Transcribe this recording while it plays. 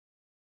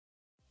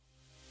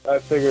I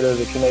figured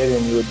as a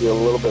Canadian you would be a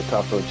little bit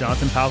tougher.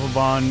 Jonathan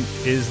Papelbon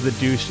is the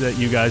douche that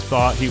you guys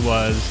thought he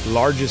was.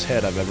 Largest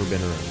head I've ever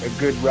been around. A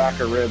good rack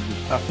of ribs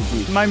is tough to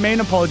beat. My main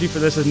apology for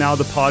this is now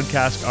the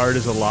podcast art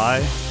is a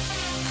lie.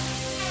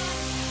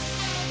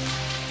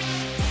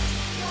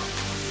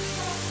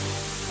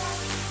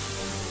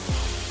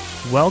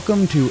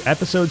 Welcome to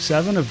episode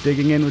 7 of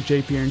Digging In with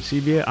JP and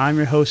Sebia. I'm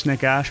your host,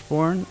 Nick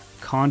Ashbourne.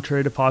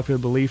 Contrary to popular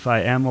belief,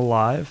 I am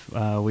alive.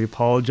 We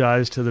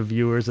apologize to the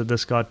viewers that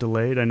this got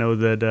delayed. I know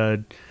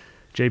that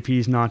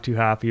JP's not too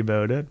happy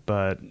about it,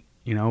 but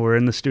you know, we're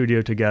in the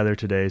studio together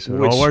today,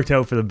 so it all worked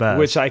out for the best.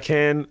 Which I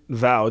can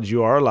vouch,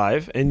 you are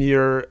alive, and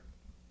you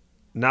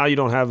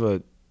don't have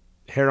a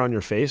hair on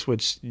your face,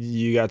 which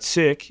you got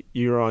sick.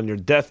 You're on your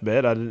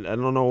deathbed. I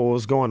don't know what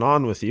was going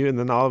on with you, and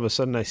then all of a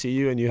sudden I see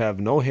you and you have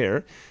no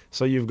hair.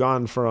 So you've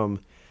gone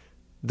from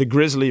the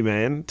grizzly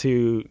man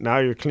to now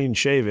you're clean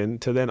shaven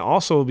to then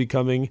also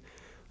becoming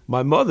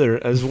my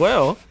mother as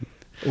well,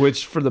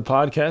 which for the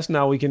podcast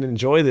now we can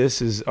enjoy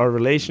this is our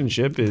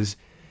relationship is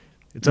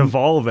it's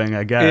evolving,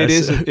 I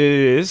guess. It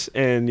is.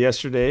 And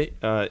yesterday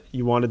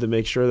you wanted to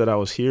make sure that I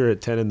was here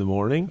at 10 in the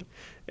morning.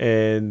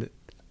 And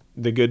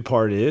the good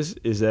part is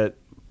that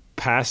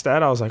past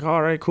that I was like,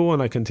 all right, cool.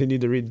 And I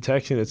continued to read the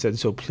text and it said,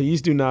 so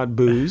please do not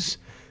booze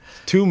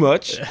too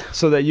much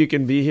so that you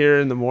can be here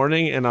in the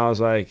morning. And I was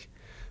like,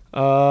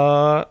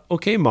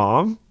 okay,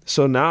 Mom.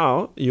 So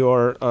now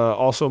you're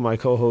also my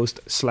co-host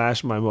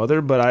 / my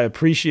mother, but I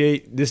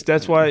appreciate this.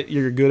 That's why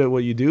you're good at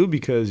what you do,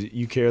 because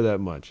you care that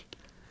much.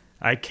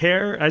 I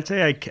care. I'd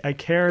say I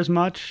care as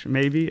much,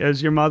 maybe,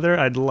 as your mother.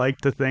 I'd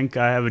like to think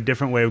I have a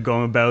different way of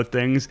going about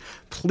things.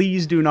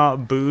 Please do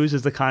not booze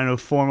is the kind of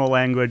formal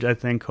language I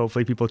think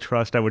hopefully people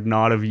trust I would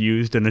not have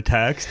used in a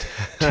text,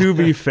 to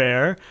be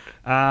fair.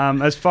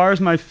 As far as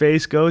my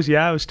face goes,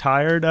 yeah, I was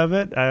tired of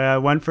it. I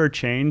went for a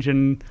change.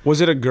 And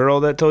was it a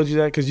girl that told you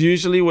that? Because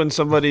usually when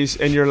somebody's,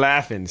 and you're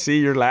laughing, see,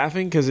 you're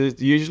laughing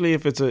because usually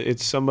if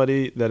it's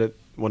somebody that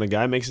when a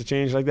guy makes a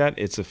change like that,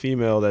 it's a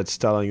female that's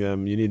telling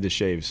them you need to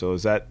shave. So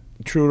is that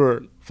true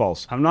or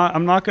false? I'm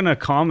not going to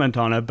comment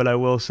on it, but I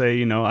will say,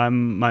 you know,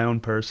 I'm my own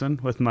person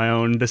with my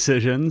own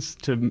decisions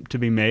to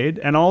be made.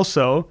 And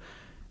also,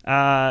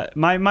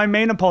 my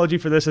main apology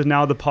for this is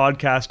now the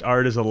podcast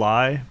art is a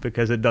lie,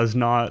 because it does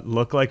not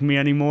look like me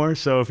anymore.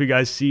 So if you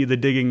guys see the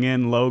Digging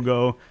In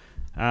logo,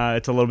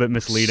 it's a little bit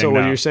misleading. So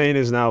now. What you're saying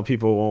is now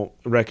people won't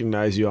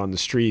recognize you on the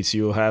streets.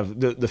 You'll have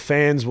the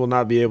fans will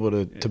not be able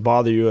to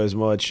bother you as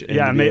much.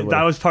 Yeah,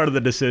 that was part of the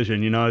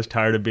decision. You know, I was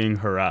tired of being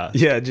harassed.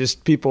 Yeah,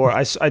 just people.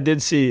 I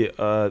did see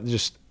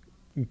just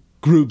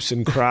groups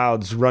and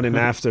crowds running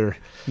after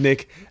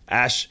Nick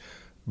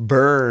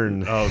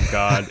Ashbourne. Oh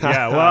God.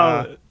 Yeah.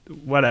 Well,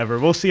 whatever.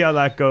 We'll see how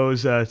that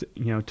goes.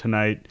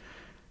 Tonight.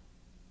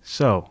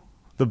 So.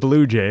 The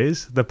Blue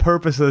Jays, the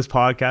purpose of this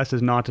podcast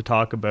is not to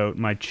talk about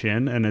my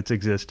chin and its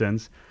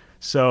existence.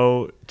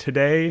 So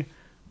today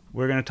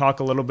we're going to talk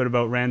a little bit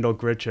about Randal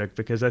Grichuk,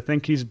 because I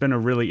think he's been a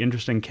really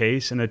interesting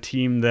case in a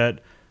team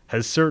that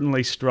has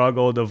certainly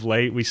struggled of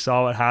late. We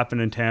saw what happened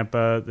in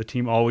Tampa. The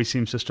team always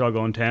seems to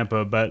struggle in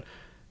Tampa. But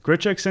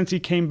Grichuk, since he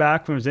came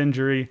back from his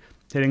injury,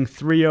 hitting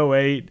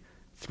 .308,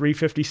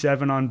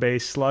 .357 on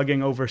base,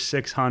 slugging over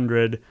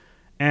 .600.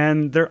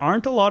 And there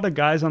aren't a lot of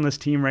guys on this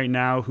team right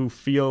now who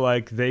feel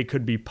like they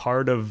could be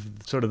part of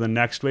sort of the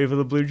next wave of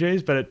the Blue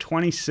Jays. But at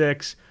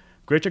 26,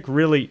 Grichuk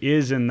really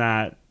is in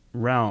that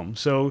realm.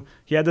 So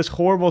he had this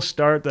horrible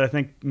start that I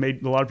think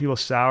made a lot of people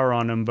sour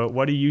on him. But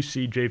what do you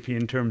see, JP,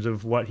 in terms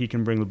of what he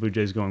can bring the Blue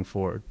Jays going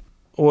forward?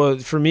 Well,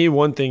 for me,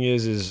 one thing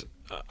is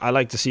I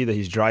like to see that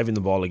he's driving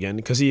the ball again,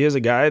 because he is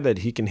a guy that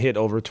he can hit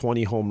over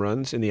 20 home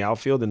runs in the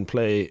outfield and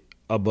play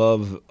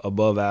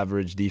above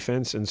average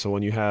defense. And so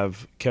when you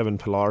have Kevin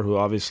Pillar, who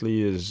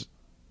obviously is,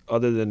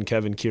 other than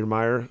Kevin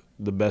Kiermaier,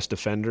 the best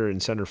defender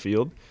in center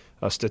field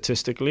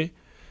statistically,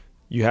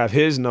 you have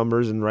his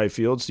numbers in right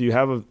field. So you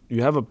have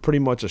a pretty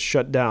much a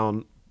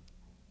shutdown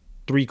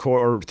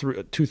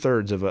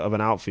 2/3 of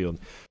an outfield.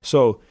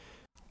 So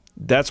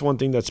that's one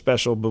thing that's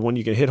special. But when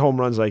you can hit home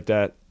runs like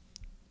that,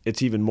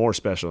 it's even more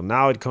special.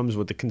 Now it comes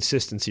with the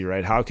consistency,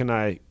 right? How can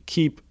I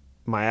keep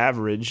my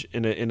average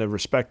in a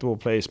respectable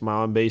place, my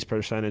on-base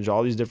percentage,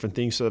 all these different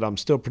things, so that I'm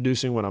still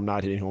producing when I'm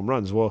not hitting home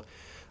runs? Well,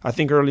 I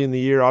think early in the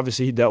year,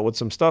 obviously he dealt with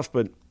some stuff,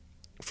 but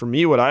for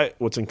me,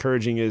 what's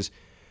encouraging is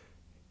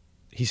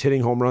he's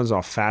hitting home runs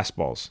off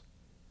fastballs.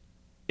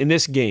 In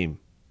this game,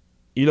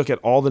 you look at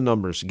all the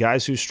numbers,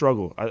 guys who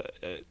struggle.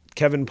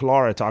 Kevin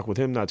Pillar, I talked with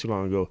him not too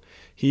long ago.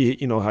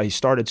 How he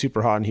started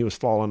super hot and he was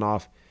falling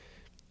off.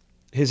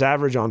 His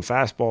average on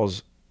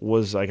fastballs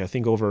was like, I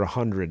think, over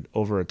 100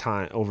 over the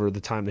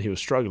time that he was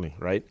struggling,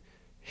 right?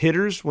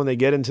 Hitters, when they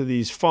get into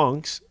these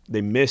funks,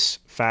 they miss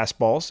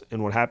fastballs,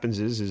 and what happens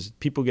is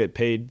people get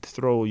paid to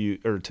throw you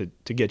or to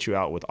get you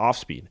out with off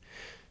speed.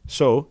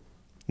 So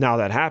now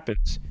that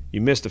happens,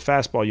 you miss the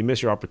fastball, you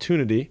miss your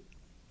opportunity,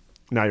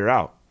 now you're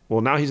out.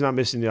 Well, now he's not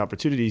missing the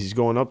opportunities. He's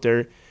going up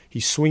there,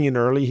 he's swinging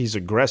early, he's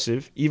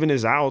aggressive. Even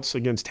his outs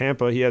against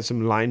Tampa, he had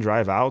some line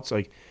drive outs.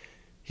 Like,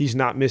 he's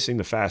not missing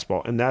the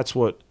fastball, and that's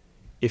what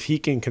if he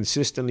can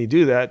consistently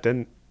do that,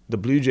 then the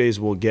Blue Jays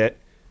will get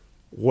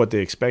what they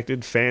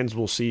expected. Fans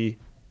will see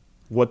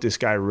what this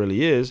guy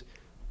really is.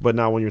 But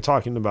now when you're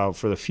talking about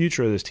for the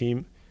future of this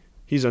team,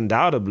 he's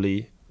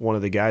undoubtedly one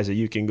of the guys that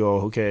you can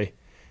go, okay,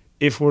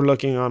 if we're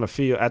looking on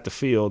at the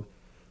field,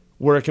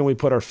 where can we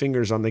put our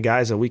fingers on the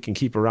guys that we can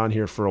keep around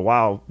here for a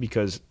while?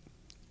 Because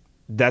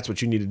that's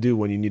what you need to do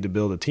when you need to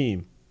build a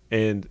team.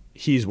 And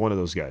he's one of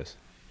those guys.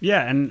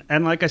 Yeah,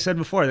 and like I said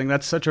before, I think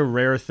that's such a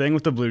rare thing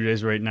with the Blue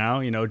Jays right now.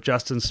 You know,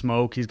 Justin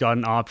Smoke, he's got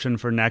an option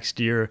for next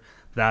year.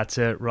 That's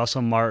it.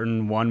 Russell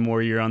Martin, one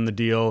more year on the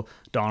deal.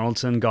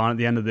 Donaldson gone at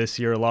the end of this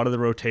year. A lot of the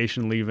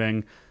rotation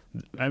leaving.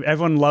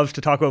 Everyone loves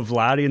to talk about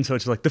Vladdy, and so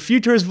it's like the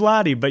future is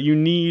Vladdy, but you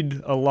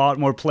need a lot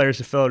more players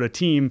to fill out a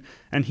team,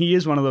 and he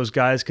is one of those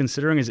guys,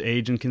 considering his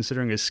age and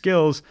considering his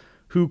skills,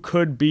 who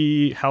could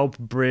help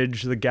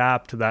bridge the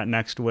gap to that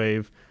next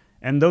wave.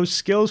 And those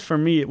skills, for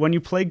me, when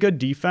you play good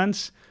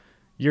defense,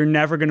 you're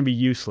never going to be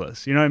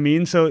useless. You know what I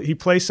mean? So he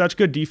plays such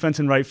good defense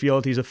in right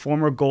field. He's a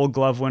former Gold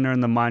Glove winner in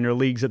the minor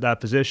leagues at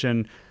that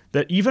position,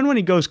 that even when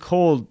he goes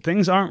cold,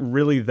 things aren't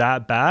really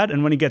that bad.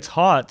 And when he gets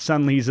hot,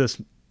 suddenly he's this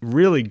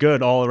really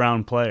good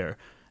all-around player.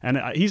 And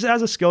he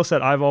has a skill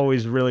set I've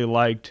always really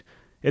liked.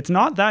 It's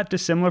not that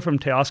dissimilar from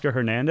Teoscar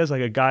Hernandez,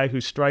 like a guy who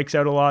strikes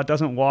out a lot,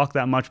 doesn't walk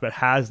that much, but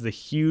has the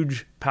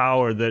huge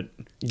power that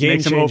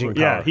makes him over.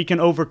 Yeah, he can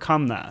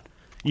overcome that.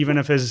 Even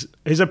if his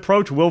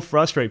approach will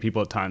frustrate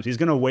people at times. He's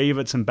going to wave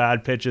at some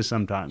bad pitches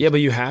sometimes. Yeah, but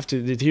you have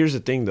to. Here's the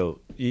thing,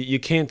 though. You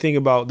can't think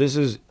about this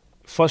is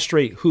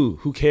frustrate who?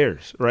 Who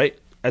cares, right?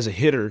 As a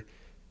hitter,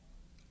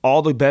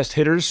 all the best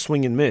hitters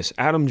swing and miss.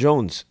 Adam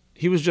Jones,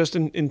 he was just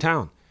in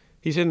town.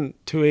 He's hitting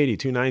 280,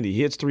 290.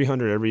 He hits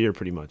 300 every year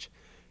pretty much.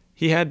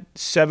 He had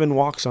 7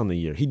 walks on the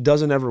year. He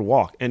doesn't ever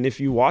walk. And if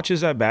you watch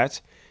his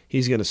at-bats,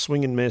 he's going to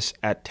swing and miss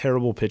at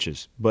terrible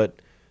pitches.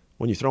 But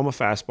when you throw him a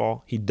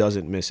fastball, he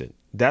doesn't miss it.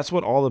 That's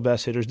what all the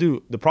best hitters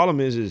do. The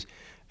problem is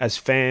as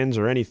fans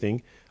or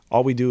anything,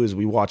 all we do is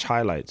we watch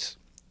highlights.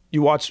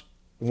 You watch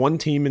one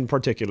team in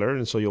particular,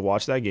 and so you'll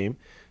watch that game.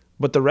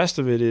 But the rest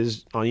of it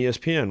is on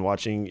ESPN,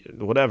 watching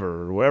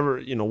whatever, or wherever,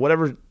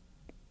 whatever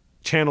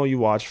channel you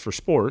watch for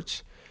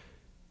sports.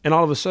 And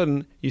all of a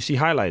sudden, you see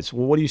highlights.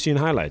 Well, what do you see in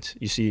highlights?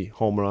 You see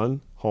home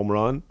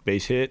run,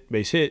 base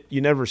hit. You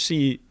never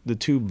see the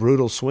 2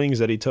 brutal swings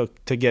that he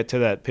took to get to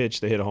that pitch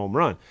to hit a home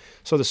run.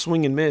 So the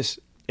swing and miss,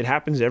 it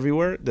happens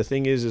everywhere. The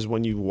thing is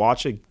when you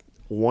watch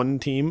one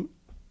team,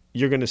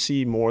 you're going to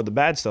see more of the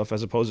bad stuff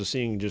as opposed to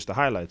seeing just the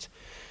highlights.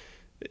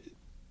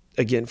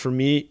 Again, for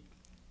me,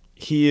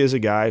 he is a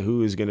guy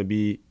who is going to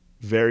be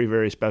very,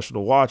 very special to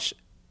watch.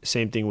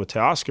 Same thing with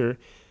Teoscar.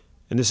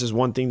 And this is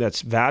one thing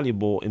that's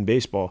valuable in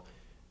baseball.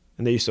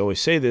 And they used to always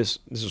say this.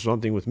 This is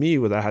one thing with me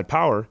when I had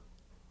power.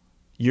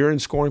 You're in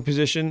scoring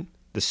position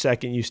the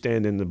second you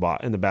stand in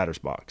the batter's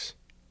box.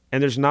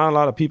 And there's not a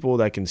lot of people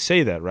that can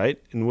say that,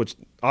 right? In which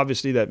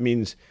obviously that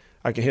means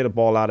I can hit a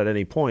ball out at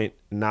any point.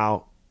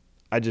 Now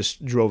I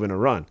just drove in a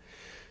run.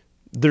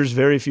 There's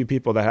very few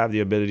people that have the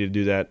ability to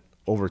do that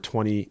over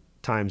 20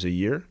 times a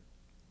year.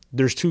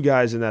 There's 2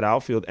 guys in that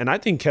outfield. And I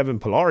think Kevin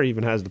Pillar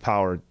even has the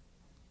power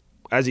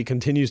as he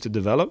continues to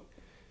develop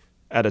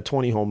at a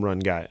 20 home run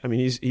guy. I mean,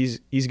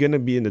 he's going to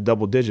be in the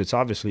double digits,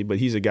 obviously, but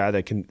he's a guy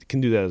that can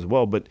do that as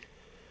well. But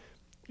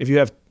if you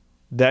have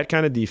that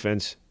kind of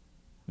defense,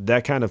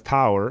 that kind of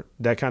power,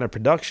 that kind of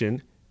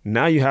production,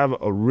 now you have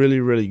a really,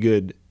 really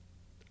good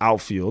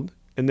outfield.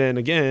 And then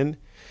again,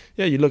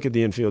 yeah, you look at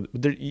the infield.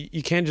 But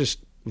you can't just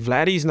 –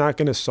 Vladdy's not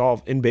going to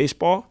solve – in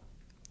baseball,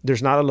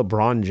 there's not a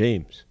LeBron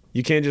James.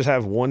 You can't just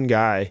have one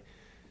guy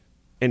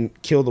and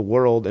kill the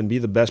world and be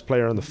the best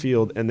player on the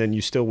field and then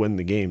you still win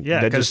the game.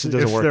 Yeah, because if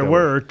there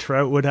were,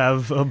 Trout would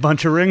have a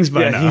bunch of rings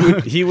by now.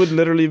 He would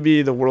literally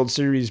be the World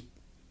Series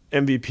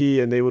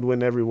MVP and they would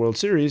win every World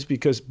Series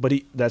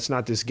that's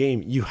not this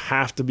game. You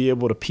have to be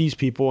able to piece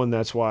people, and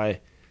that's why,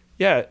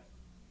 yeah,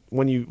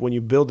 when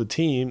you build a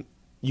team,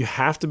 you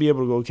have to be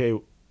able to go, okay,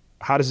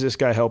 how does this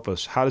guy help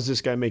us? How does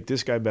this guy make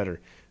this guy better?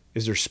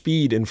 Is there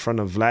speed in front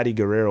of Vladdy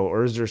Guerrero,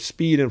 or is there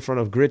speed in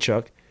front of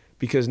Grichuk?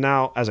 Because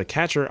now, as a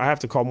catcher, I have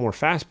to call more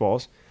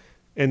fastballs,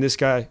 and this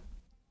guy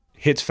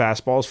hits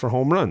fastballs for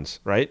home runs,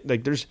 right?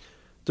 Like there's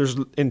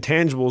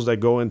intangibles that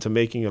go into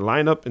making a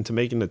lineup, into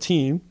making a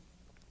team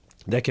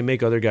that can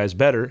make other guys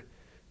better,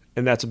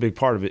 and that's a big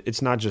part of it.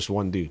 It's not just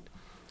one dude.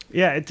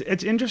 Yeah,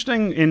 it's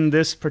interesting in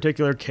this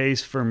particular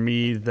case for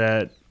me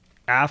that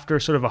after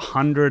sort of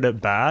 100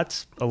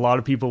 at-bats, a lot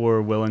of people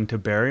were willing to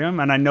bury him,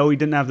 and I know he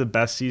didn't have the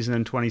best season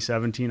in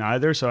 2017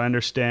 either, so I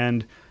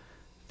understand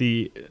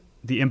the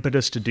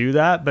impetus to do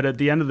that, but at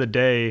the end of the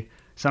day,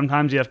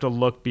 sometimes you have to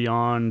look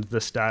beyond the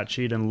stat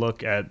sheet and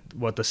look at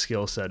what the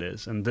skill set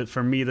is. And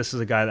for me, this is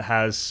a guy that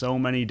has so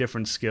many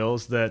different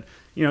skills that,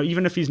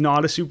 even if he's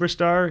not a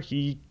superstar,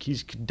 he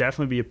could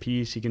definitely be a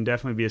piece. He can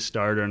definitely be a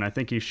starter. And I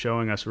think he's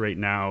showing us right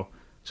now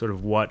sort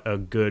of what a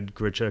good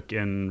Grichuk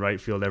in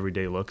right field every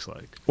day looks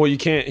like. Well, you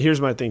can't –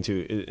 here's my thing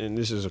too, and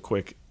this is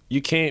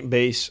you can't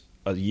base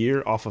a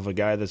year off of a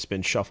guy that's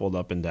been shuffled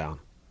up and down.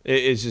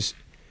 It's just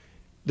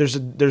 – there's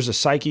a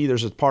psyche,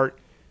 there's a part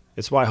 –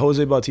 It's why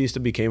Jose Bautista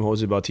became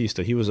Jose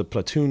Bautista. He was a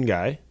platoon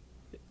guy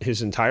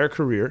his entire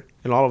career,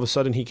 and all of a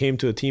sudden he came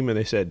to a team and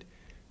they said,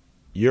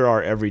 "You're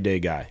our everyday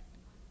guy."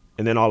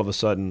 And then all of a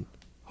sudden,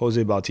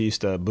 Jose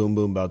Bautista, Boom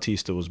Boom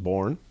Bautista, was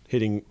born,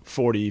 hitting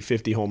 40,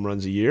 50 home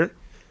runs a year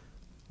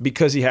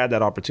because he had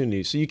that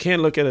opportunity. So you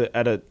can't look at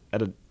a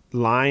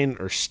line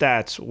or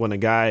stats when a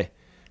guy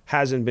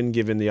hasn't been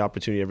given the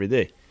opportunity every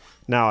day.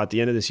 Now, at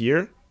the end of this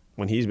year,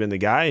 when he's been the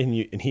guy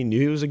and he knew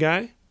he was a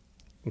guy,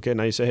 okay,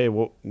 now you say, hey,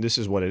 well, this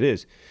is what it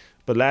is.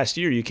 But last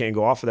year, you can't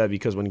go off of that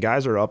because when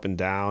guys are up and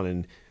down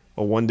and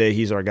one day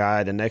he's our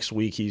guy, the next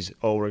week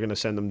we're going to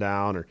send him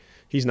down, or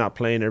he's not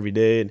playing every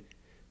day.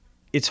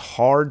 It's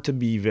hard to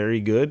be very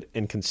good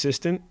and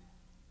consistent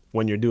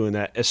when you're doing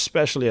that,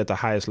 especially at the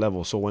highest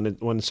level. So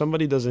when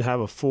somebody doesn't have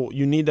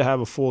you need to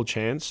have a full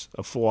chance,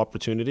 a full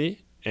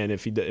opportunity. And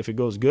if it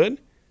goes good,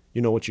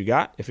 you know what you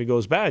got. If it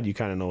goes bad, you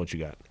kind of know what you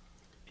got.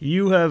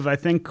 You have, I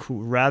think,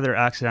 rather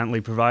accidentally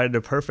provided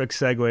a perfect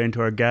segue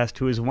into our guest,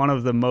 who is one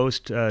of the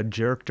most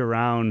jerked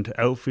around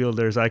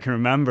outfielders I can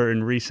remember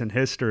in recent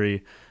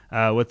history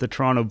with the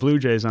Toronto Blue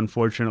Jays,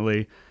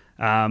 unfortunately.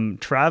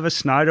 Travis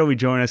Snider will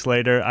join us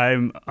later.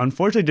 I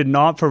unfortunately did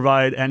not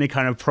provide any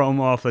kind of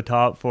promo off the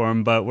top for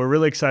him, but we're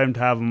really excited to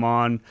have him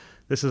on.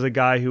 This is a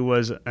guy who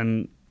was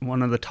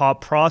one of the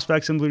top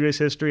prospects in Blue Jays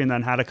history and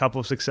then had a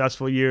couple of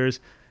successful years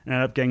and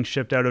ended up getting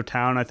shipped out of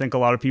town. I think a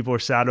lot of people are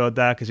sad about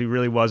that because he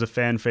really was a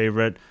fan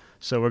favorite.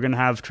 So we're going to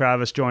have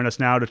Travis join us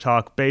now to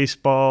talk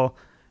baseball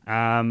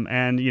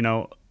and,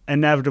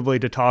 inevitably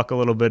to talk a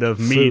little bit of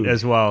meat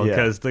as well,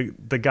 because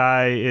the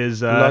guy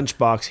is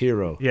lunchbox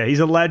hero. Yeah, he's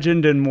a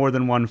legend in more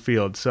than one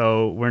field.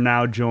 So we're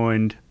now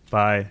joined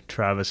by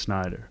Travis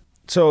Snider.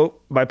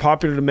 So by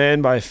popular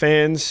demand by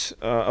fans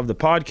of the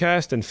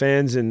podcast and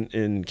fans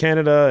in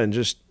Canada and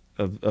just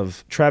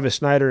of Travis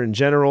Snider in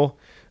general,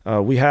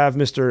 we have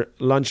Mr.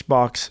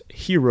 Lunchbox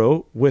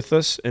Hero with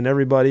us, and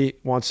everybody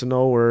wants to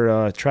know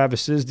where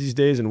Travis is these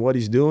days and what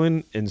he's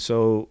doing, and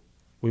so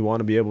we want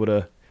to be able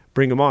to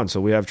bring him on. So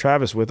we have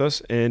Travis with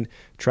us, and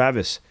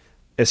Travis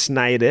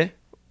Snider,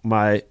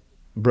 my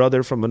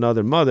brother from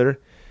another mother.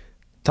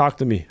 Talk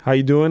to me. How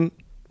you doing?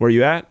 Where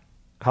you at?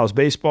 How's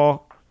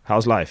baseball?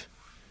 How's life?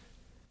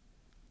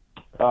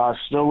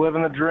 Still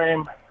living the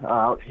dream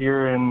out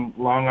here in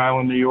Long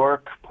Island, New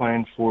York,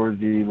 playing for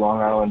the Long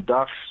Island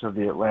Ducks of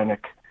the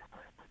Atlantic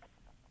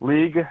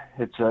League.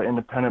 It's an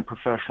independent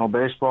professional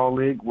baseball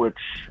league, which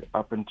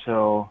up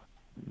until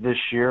this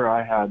year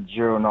I had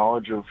zero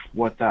knowledge of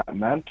what that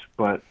meant,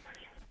 but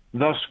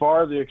thus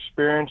far, the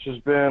experience has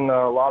been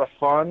a lot of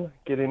fun,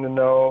 getting to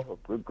know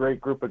a great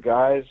group of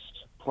guys,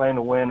 playing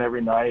to win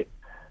every night.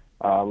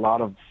 A lot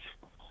of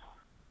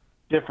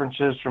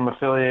differences from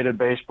affiliated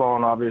baseball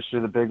and obviously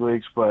the big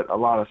leagues, but a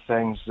lot of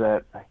things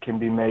that can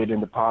be made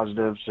into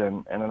positives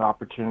and an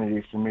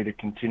opportunity for me to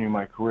continue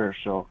my career.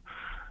 So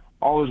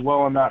all is well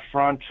on that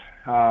front.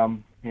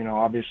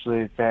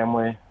 Obviously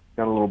family,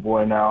 got a little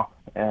boy now,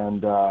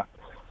 and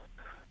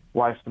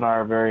wife and I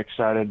are very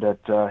excited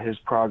at his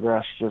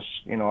progress, just,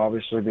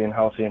 obviously being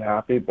healthy and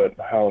happy, but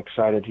how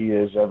excited he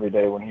is every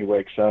day when he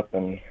wakes up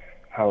and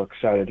how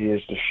excited he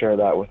is to share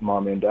that with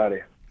mommy and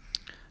daddy.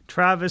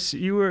 Travis,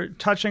 you were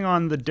touching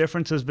on the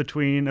differences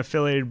between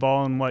affiliated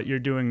ball and what you're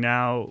doing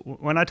now.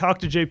 When I talk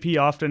to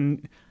JP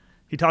often,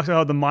 he talks about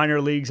how the minor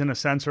leagues in a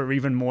sense are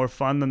even more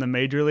fun than the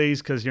major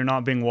leagues because you're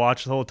not being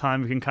watched the whole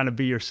time. You can kind of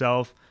be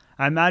yourself.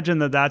 I imagine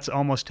that's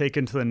almost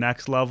taken to the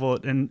next level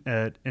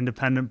at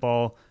independent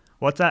ball.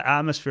 What's that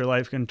atmosphere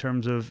like in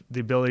terms of the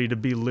ability to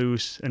be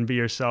loose and be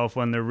yourself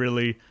when there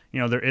really,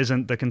 there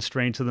isn't the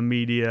constraints of the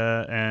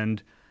media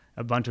and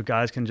a bunch of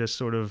guys can just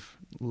sort of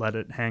let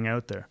it hang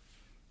out there?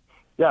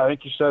 Yeah, I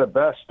think you said it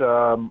best.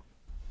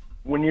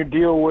 When you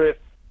deal with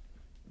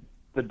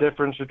the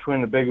difference between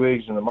the big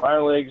leagues and the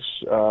minor leagues,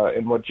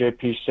 and what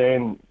JP's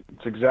saying,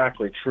 it's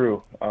exactly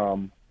true.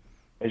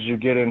 As you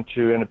get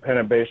into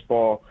independent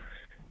baseball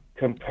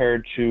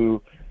compared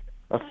to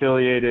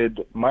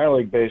affiliated minor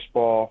league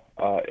baseball,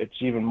 it's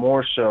even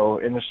more so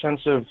in the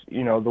sense of,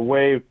 the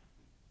way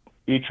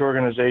each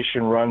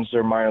organization runs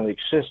their minor league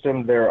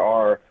system. There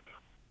are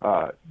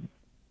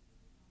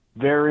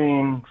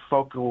varying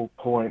focal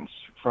points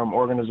from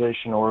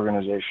organization to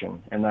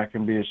organization, and that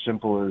can be as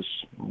simple as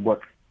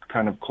what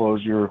kind of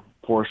clothes you're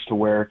forced to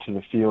wear to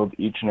the field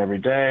each and every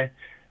day,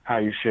 how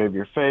you shave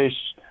your face,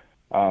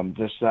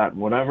 this, that,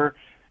 whatever,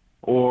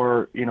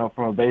 or,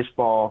 from a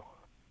baseball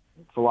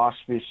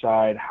philosophy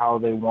side, how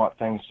they want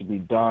things to be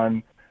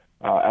done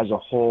as a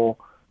whole,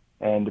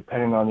 and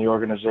depending on the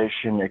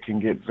organization, it can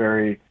get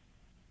very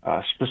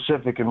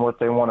specific in what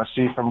they want to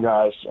see from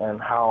guys and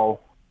how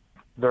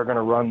they're going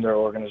to run their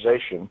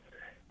organization.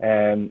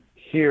 And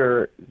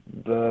here,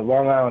 the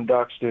Long Island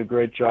Ducks do a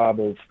great job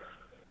of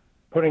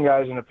putting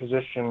guys in a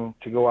position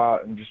to go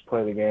out and just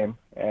play the game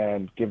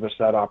and give us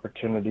that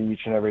opportunity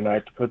each and every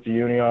night to put the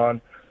uni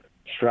on,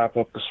 strap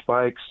up the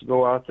spikes,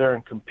 go out there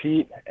and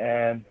compete.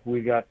 And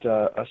we got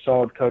a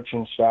solid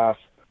coaching staff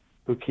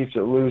who keeps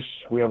it loose.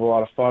 We have a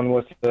lot of fun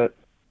with it,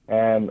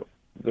 and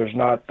there's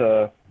not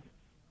the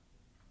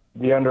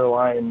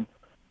underlying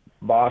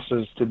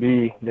bosses to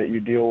be that you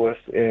deal with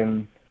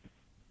in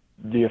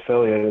the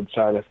affiliated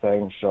side of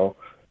things. So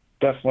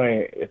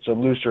definitely it's a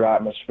looser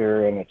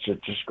atmosphere, and it's a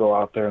just go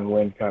out there and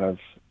win kind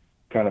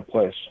of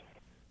place.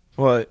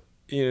 Well,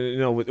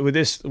 with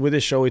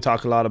this show, we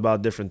talk a lot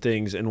about different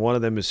things, and one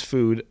of them is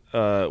food.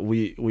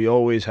 We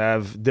always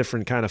have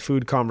different kind of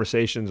food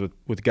conversations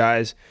with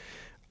guys.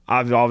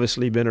 I've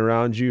obviously been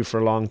around you for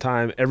a long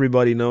time.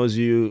 Everybody knows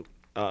you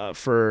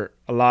for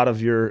a lot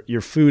of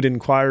your food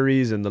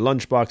inquiries and the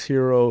Lunchbox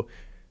Hero.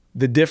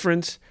 The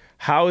difference,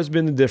 how has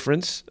been the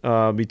difference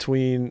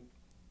between,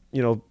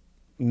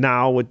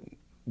 now with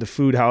the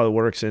food, how it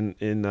works in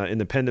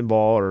independent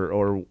ball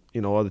or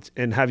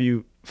and have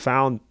you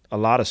found a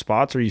lot of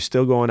spots? Are you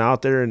still going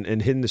out there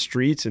and hitting the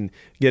streets and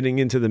getting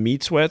into the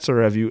meat sweats,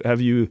 or have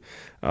you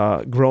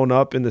grown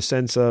up in the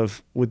sense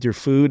of with your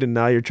food and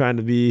now you're trying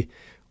to be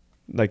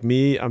like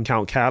me? I'm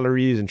counting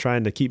calories and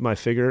trying to keep my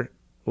figure.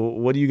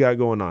 What do you got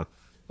going on?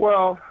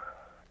 Well,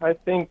 I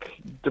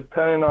think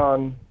depending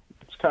on,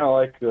 it's kind of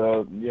like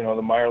the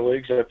minor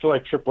leagues. I feel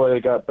like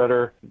AAA got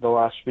better the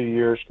last few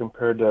years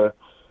compared to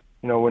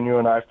when you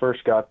and I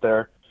first got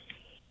there.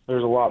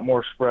 There's a lot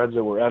more spreads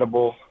that were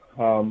edible.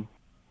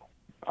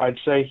 I'd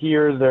say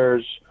here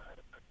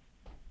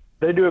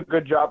they do a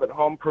good job at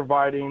home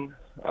providing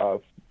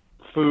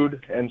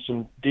food and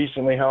some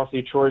decently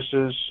healthy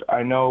choices.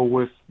 I know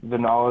with the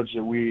knowledge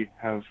that we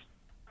have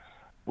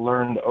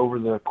learned over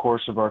the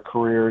course of our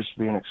careers,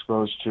 being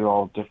exposed to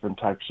all different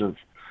types of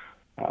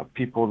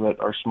people that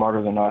are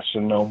smarter than us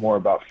and know more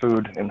about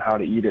food and how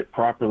to eat it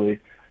properly,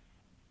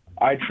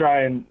 I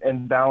try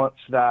and balance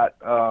that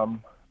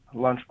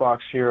Lunchbox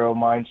Hero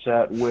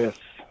mindset with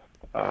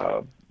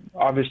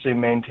obviously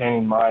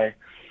maintaining my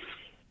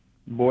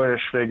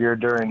boyish figure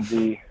during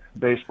the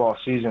baseball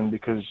season,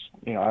 because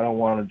I don't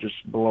want to just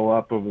blow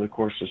up over the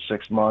course of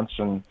 6 months.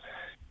 And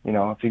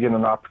if you get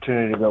an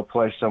opportunity to go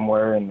play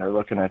somewhere and they're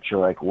looking at you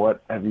like,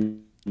 what have you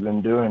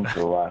been doing for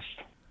the last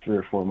 3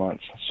 or 4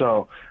 months?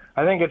 So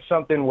I think it's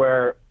something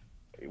where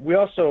we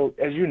also,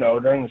 as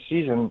during the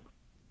season,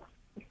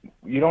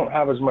 you don't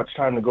have as much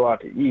time to go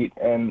out to eat.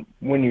 And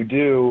when you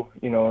do,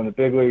 in the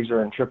big leagues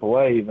or in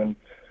AAA even,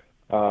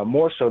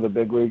 more so the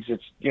big leagues,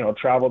 it's,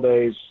 travel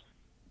days,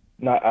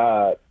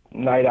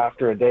 night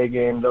after a day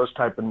game, those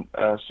type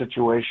of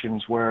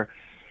situations where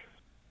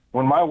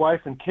when my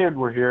wife and kid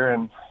were here,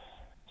 and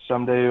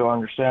someday you'll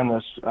understand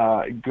this,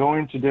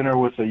 going to dinner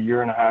with a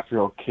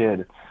 1.5-year-old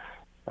kid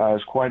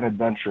is quite an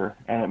adventure,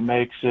 and it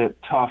makes it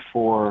tough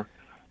for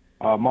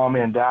mommy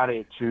and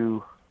daddy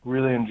to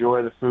really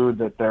enjoy the food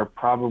that they're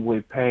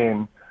probably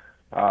paying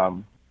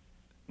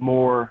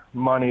more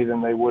money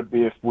than they would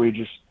be if we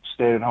just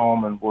stayed at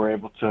home and were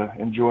able to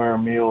enjoy our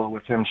meal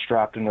with him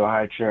strapped into a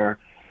high chair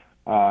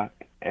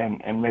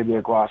and maybe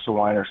a glass of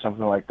wine or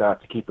something like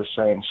that to keep us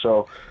sane.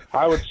 So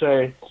I would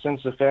say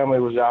since the family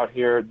was out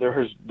here, there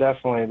was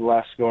definitely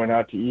less going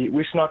out to eat.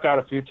 We snuck out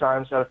a few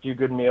times, had a few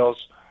good meals,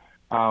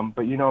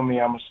 but me,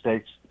 I'm a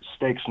steak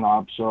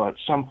snob, so at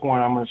some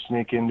point I'm going to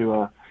sneak into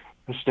a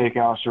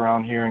steakhouse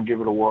around here and give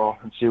it a whirl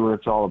and see what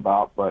it's all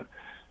about. But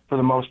for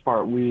the most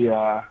part, we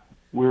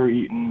were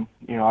eating,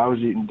 I was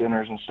eating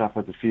dinners and stuff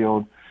at the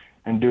field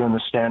and doing the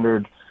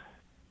standard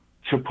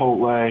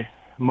Chipotle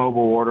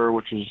mobile order,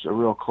 which is a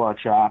real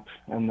clutch app.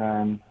 And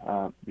then,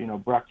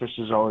 breakfast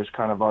is always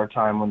kind of our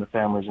time when the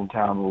family's in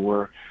town, where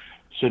we're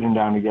sitting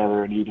down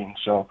together and eating.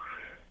 So,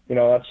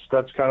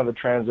 that's kind of the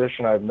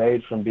transition I've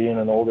made from being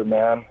an older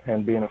man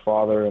and being a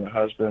father and a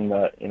husband,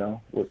 that,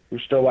 we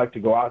still like to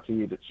go out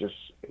to eat.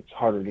 It's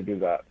harder to do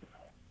that.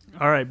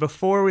 All right,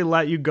 before we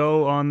let you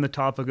go on the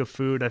topic of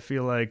food, I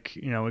feel like,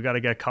 we got to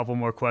get a couple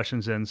more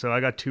questions in. So I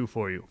got 2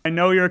 for you. I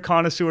know you're a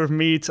connoisseur of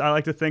meats. I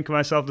like to think of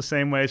myself the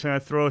same way. So I'm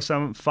going to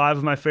throw 5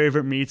 of my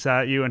favorite meats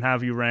at you and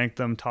have you rank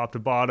them top to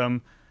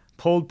bottom.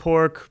 Pulled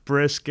pork,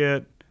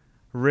 brisket,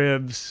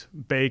 ribs,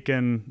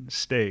 bacon,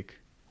 steak.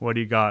 What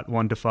do you got,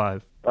 1 to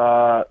 5?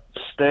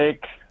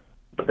 Steak,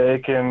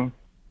 bacon,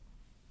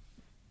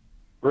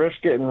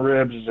 brisket, and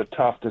ribs is a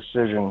tough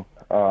decision.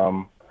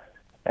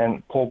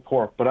 And pulled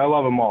pork, but I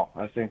love them all.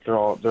 I think they're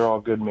all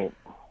good meat.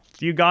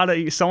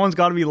 Someone's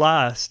got to be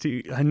last.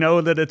 I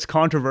know that it's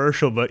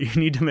controversial, but you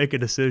need to make a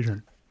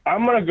decision.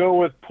 I'm gonna go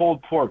with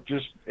pulled pork,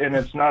 and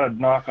it's not a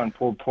knock on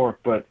pulled pork,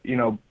 but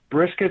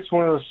brisket's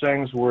one of those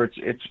things where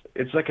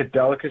it's like a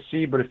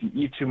delicacy, but if you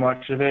eat too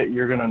much of it,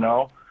 you're gonna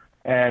know.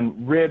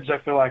 And ribs, I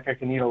feel like I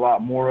can eat a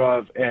lot more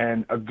of,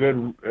 and a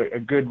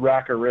good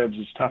rack of ribs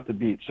is tough to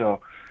beat. So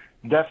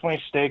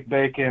definitely steak,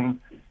 bacon.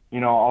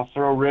 I'll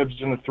throw ribs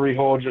in the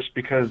 3-hole just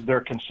because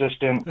they're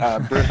consistent.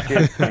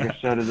 Brisket, like I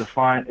said, is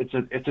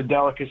it's a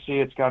delicacy.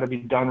 It's got to be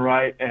done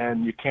right,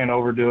 and you can't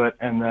overdo it.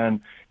 And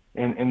then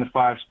in the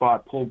 5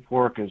 spot, pulled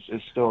pork is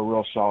still a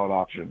real solid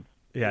option.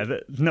 Yeah,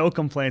 no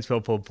complaints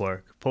about pulled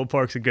pork. Pulled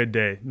pork's a good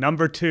day.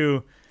 Number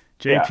 2,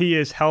 JP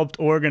has helped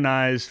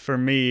organize for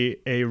me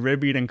a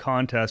rib eating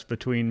contest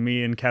between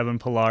me and Kevin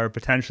Pillar,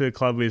 potentially a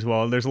Clubby as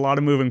well. There's a lot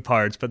of moving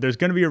parts, but there's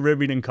going to be a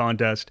rib eating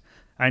contest.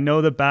 I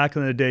know that back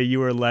in the day you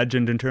were a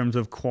legend in terms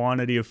of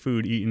quantity of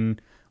food eaten.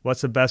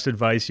 what's the best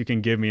advice you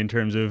can give me in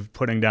terms of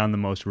putting down the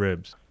most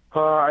ribs?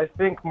 I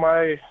think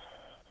my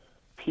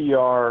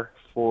PR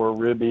for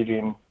rib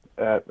eating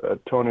at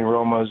Tony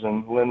Roma's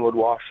in Linwood,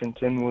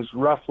 Washington was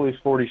roughly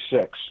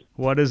 46.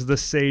 What is the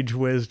sage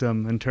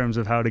wisdom in terms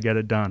of how to get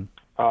it done?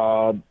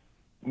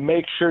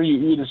 Make sure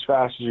you eat as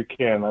fast as you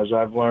can, as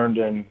I've learned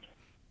in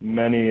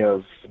many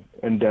of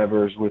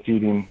endeavors with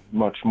eating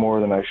much more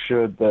than I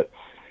should, that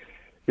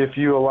if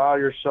you allow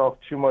yourself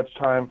too much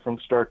time from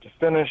start to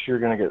finish, you're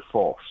going to get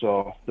full.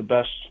 So the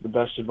best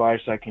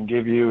advice I can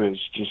give you is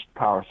just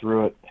power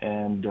through it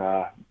and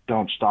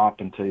don't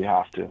stop until you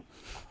have to.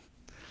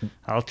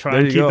 I'll try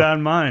and keep that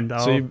in mind.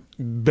 So you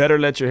better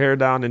let your hair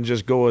down and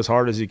just go as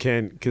hard as you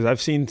can, because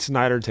I've seen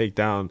Snyder take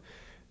down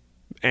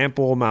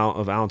ample amount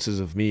of ounces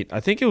of meat. I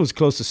think it was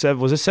close to 7.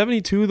 Was it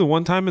 72 the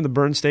one time in the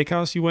Burn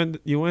Steakhouse?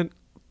 You went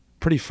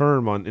pretty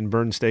firm in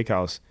Burn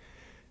Steakhouse,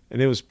 and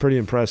it was pretty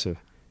impressive.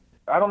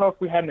 I don't know if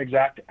we had an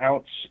exact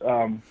ounce.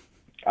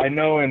 I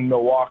know in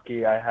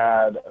Milwaukee I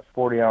had a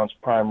 40-ounce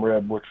prime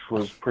rib, which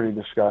was pretty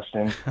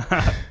disgusting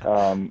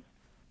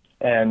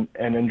and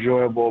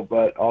enjoyable,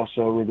 but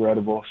also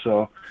regrettable.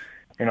 So,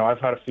 I've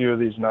had a few of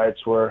these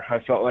nights where I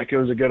felt like it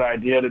was a good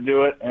idea to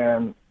do it.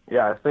 And,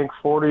 yeah, I think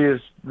 40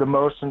 is the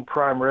most in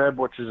prime rib,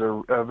 which is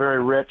a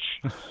very rich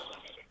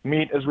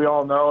meat, as we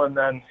all know. And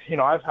then,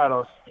 I've had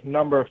a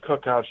number of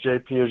cookouts,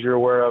 JP, as you're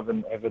aware of,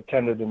 and have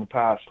attended in the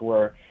past,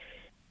 where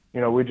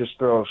we just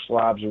throw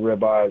slabs of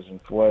ribeyes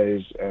and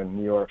fillets and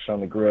New Yorks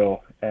on the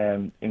grill.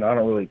 And, I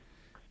don't really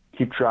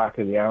keep track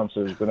of the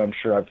ounces, but I'm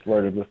sure I've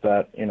flirted with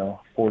that,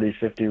 40,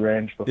 50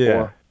 range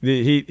before. Yeah,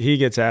 he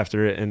gets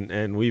after it,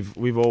 and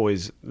we've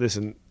always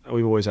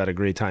had a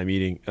great time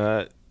eating.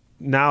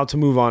 Now to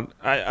move on,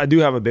 I do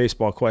have a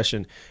baseball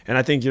question, and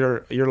I think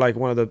you're like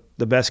one of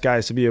the best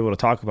guys to be able to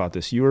talk about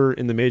this. You were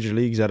in the major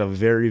leagues at a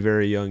very,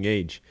 very young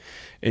age,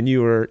 and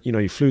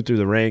you flew through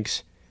the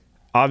ranks.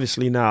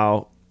 Obviously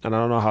now, and I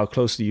don't know how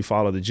closely you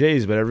follow the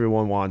Jays, but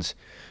everyone wants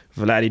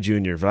Vladdy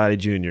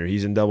Jr.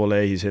 He's in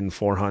Double-A. He's hitting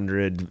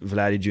 400.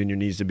 Vladdy Jr.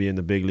 needs to be in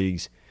the big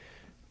leagues.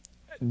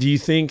 Do you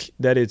think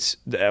that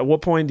at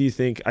what point do you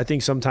think, I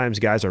think sometimes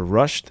guys are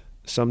rushed.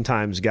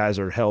 Sometimes guys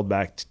are held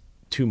back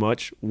too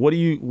much. What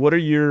are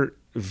your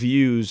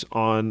views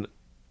on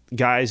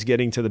guys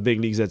getting to the big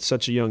leagues at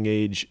such a young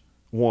age,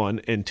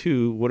 one? And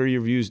two, what are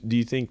your views? Do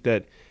you think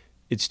that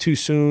it's too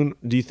soon?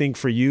 Do you think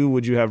for you,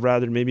 would you have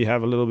rather maybe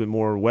have a little bit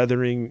more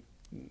weathering?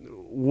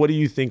 What do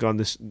you think on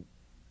this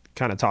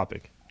kind of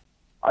topic?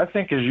 I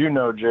think, as you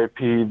know, JP,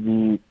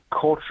 the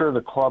culture,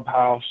 the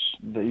clubhouse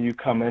that you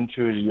come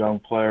into as a young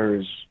player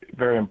is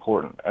very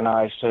important. And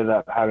I say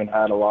that having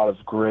had a lot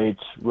of great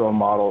role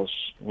models,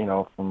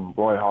 from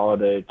Roy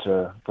Halladay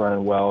to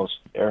Vernon Wells,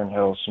 Aaron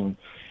Hill,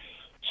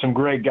 some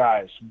great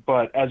guys.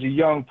 But as a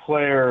young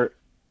player,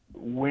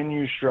 when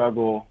you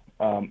struggle,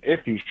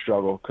 if you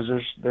struggle,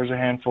 because there's a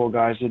handful of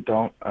guys that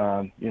don't,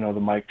 the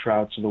Mike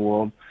Trouts of the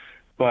world.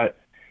 But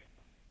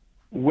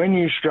when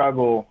you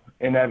struggle,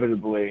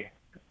 inevitably,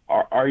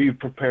 are you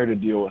prepared to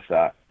deal with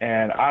that?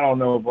 And I don't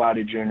know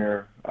Vladdy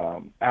Jr.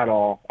 At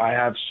all. I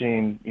have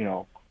seen,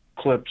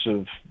 clips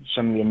of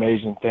some of the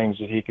amazing things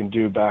that he can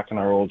do back in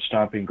our old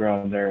stomping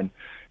ground there in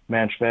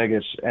Manch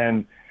Vegas.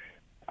 And,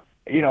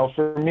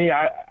 for me,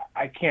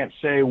 I can't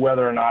say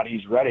whether or not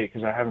he's ready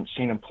because I haven't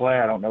seen him play.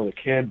 I don't know the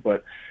kid,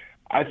 but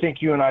I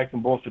think you and I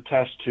can both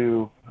attest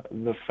to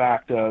the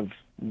fact of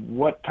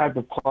what type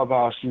of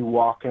clubhouse you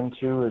walk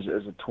into as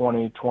a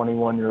 20,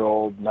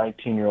 21-year-old,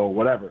 19-year-old,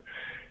 whatever.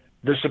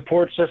 The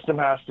support system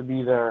has to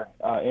be there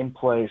in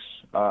place,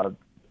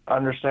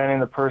 understanding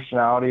the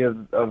personality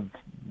of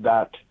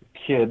that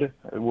kid.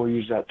 We'll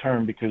use that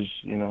term because,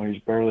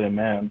 he's barely a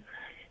man.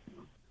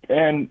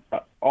 And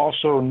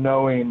also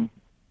knowing,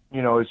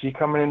 is he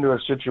coming into a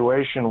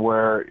situation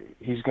where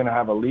he's going to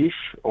have a leash,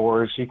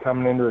 or is he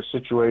coming into a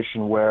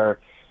situation where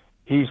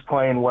he's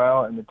playing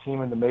well and the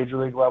team in the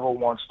major league level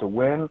wants to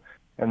win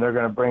and they're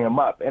going to bring him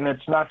up? And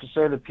it's not to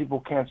say that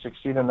people can't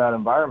succeed in that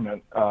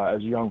environment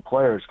as young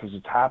players, because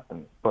it's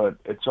happened. But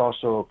it's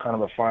also kind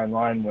of a fine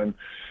line when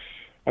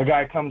a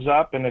guy comes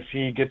up and if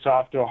he gets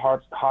off to a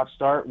hot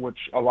start, which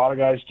a lot of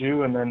guys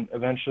do, and then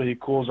eventually he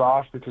cools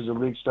off because the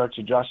league starts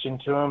adjusting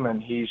to him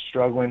and he's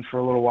struggling for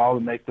a little while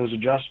to make those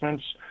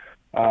adjustments,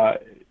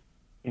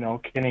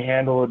 can he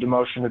handle a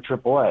demotion to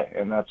AAA?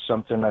 And that's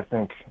something I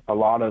think a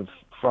lot of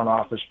front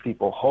office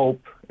people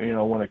hope,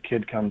 when a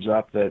kid comes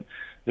up, that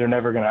they're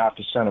never going to have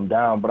to send him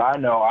down. But I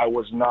know I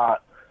was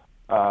not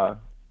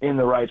in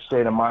the right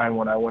state of mind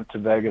when I went to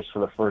Vegas for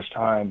the first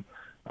time,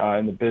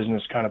 and the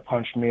business kind of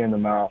punched me in the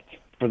mouth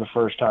for the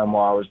first time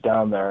while I was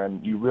down there.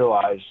 And you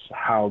realize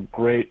how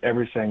great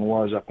everything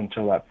was up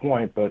until that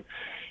point. But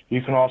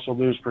you can also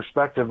lose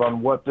perspective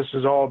on what this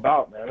is all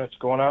about, man. It's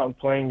going out and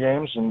playing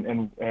games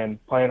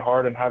and playing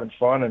hard and having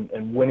fun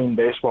and winning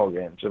baseball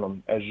games.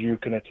 And as you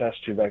can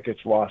attest to, that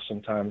gets lost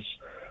sometimes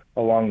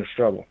along the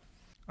struggle.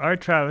 All right,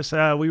 Travis,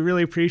 we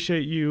really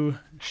appreciate you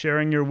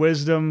sharing your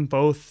wisdom,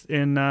 both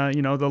in,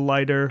 the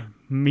lighter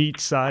meat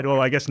side,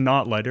 well, I guess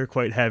not lighter,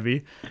 quite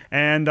heavy,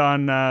 and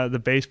on the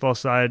baseball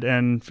side,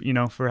 and,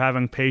 for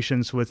having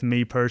patience with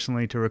me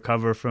personally to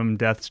recover from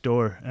death's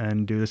door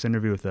and do this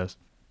interview with us.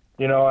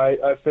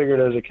 I figured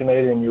as a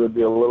Canadian you would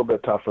be a little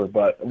bit tougher,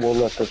 but we'll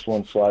let this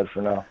one slide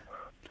for now.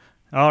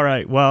 All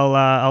right, well,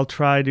 I'll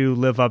try to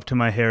live up to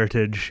my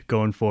heritage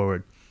going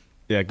forward.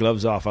 Yeah,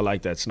 gloves off. I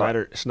like that.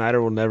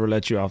 Snyder will never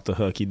let you off the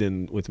hook. He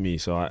didn't with me,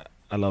 so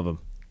I love him.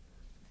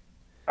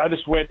 I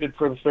just waited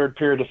for the third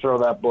period to throw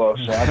that blow,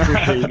 so I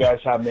appreciate you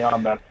guys having me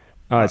on, man.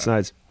 All right,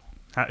 Snides.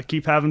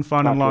 Keep having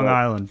fun in Long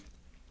Island.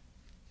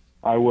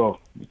 I will.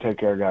 You take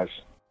care, guys.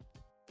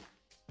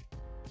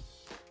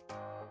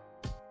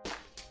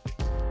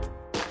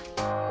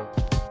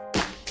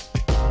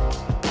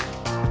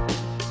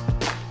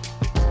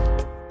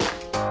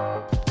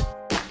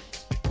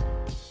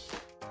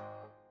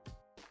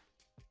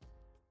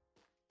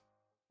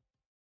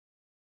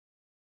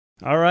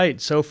 All right,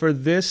 so for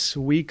this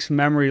week's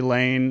Memory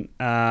Lane,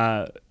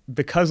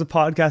 because the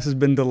podcast has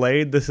been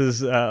delayed, this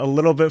is a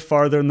little bit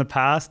farther in the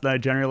past than I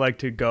generally like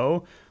to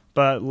go.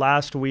 But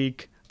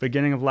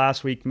beginning of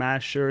last week,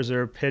 Max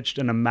Scherzer pitched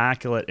an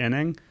immaculate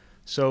inning.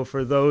 So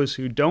for those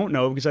who don't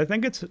know, because I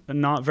think it's a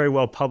not very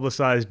well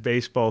publicized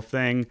baseball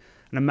thing,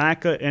 an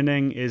immaculate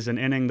inning is an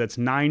inning that's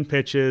 9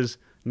 pitches,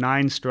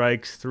 9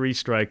 strikes, 3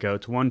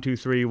 strikeouts, 1, 2,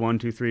 3, 1,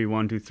 2, 3,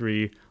 1, 2,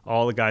 3.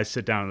 All the guys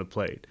sit down at the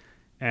plate.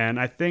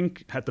 And I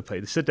think at the plate,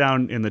 they sit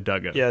down in the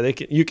dugout. Yeah,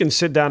 you can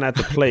sit down at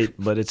the plate,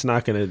 but it's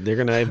not gonna. They're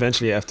gonna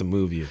eventually have to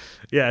move you.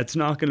 Yeah, it's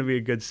not gonna be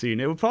a good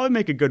scene. It would probably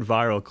make a good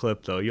viral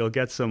clip, though. You'll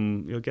get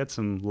some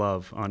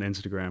love on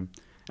Instagram.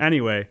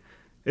 Anyway,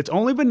 it's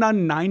only been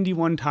done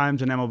 91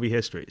 times in MLB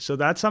history, so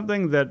that's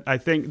something that I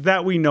think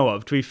that we know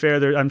of. To be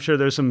fair, I'm sure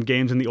there's some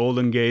games in the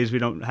olden days we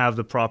don't have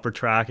the proper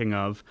tracking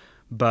of,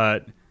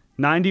 but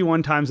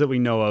 91 times that we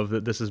know of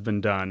that this has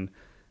been done,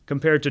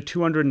 compared to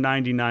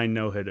 299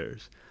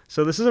 no-hitters.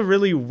 So this is a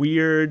really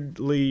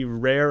weirdly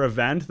rare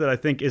event that I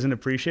think isn't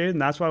appreciated,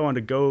 and that's why I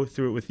wanted to go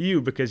through it with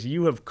you, because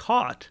you have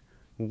caught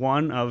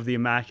one of the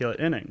immaculate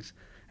innings.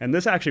 And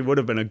this actually would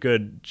have been a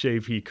good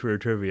JP career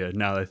trivia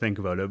now that I think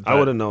about it. I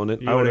would have known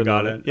it. You would have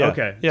got it. Yeah.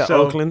 Okay. Yeah,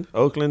 so,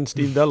 Oakland,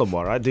 Steve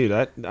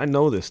Delabar. I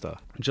know this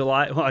stuff.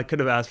 I could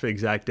have asked for the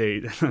exact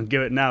date. I'll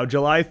give it now.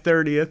 July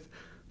 30th,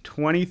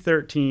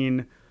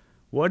 2013.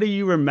 What do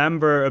you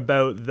remember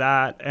about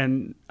that?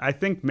 And I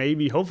think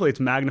hopefully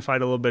it's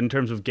magnified a little bit in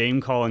terms of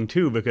game calling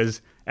too,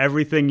 because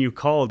everything you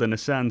called, in a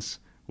sense,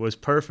 was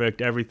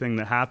perfect. Everything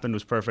that happened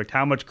was perfect.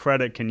 How much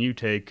credit can you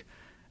take?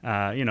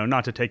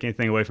 Not to take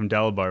anything away from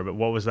Delabar, but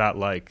what was that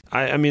like?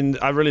 I mean,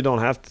 I really don't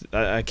have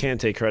to. I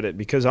can't take credit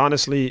because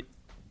honestly,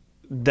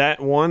 that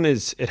one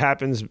it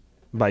happens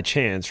by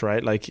chance,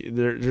 right? Like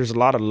there's a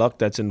lot of luck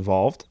that's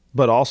involved,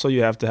 but also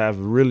you have to have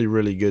really,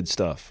 really good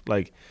stuff.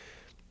 Like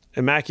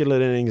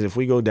immaculate innings, if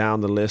we go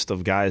down the list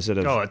of guys that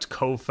have... Oh, it's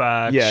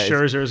Koufax. Yeah,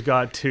 Scherzer's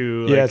got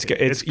 2. Yeah, it's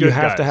good. You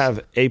have to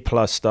have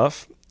A-plus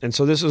stuff. And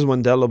so this is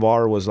when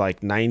Delabar was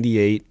like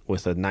 98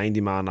 with a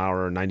 90 mile an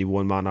hour or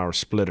 91 mile an hour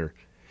splitter.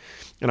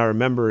 And I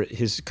remember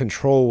his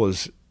control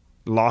was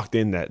locked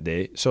in that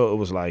day. So it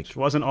was like... Which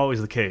wasn't always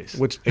the case.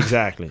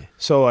 Exactly.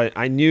 So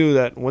I knew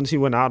that once he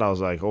went out, I was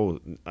like, oh,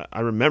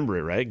 I remember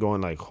it, right? Going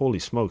like, holy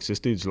smokes,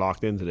 this dude's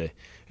locked in today.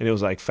 And it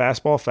was like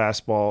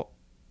fastball,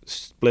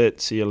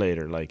 split, see you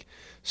later. Like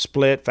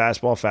split,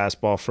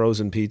 fastball,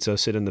 frozen pizza,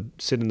 sit in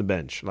the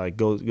bench. Like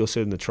go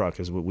sit in the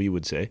truck is what we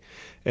would say.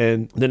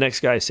 And the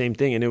next guy, same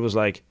thing. And it was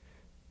like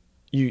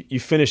you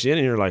finish the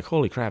inning and you're like,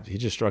 holy crap, he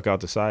just struck out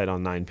the side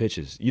on 9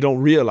 pitches. You don't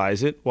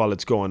realize it while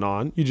it's going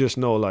on. You just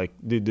know like,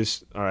 dude,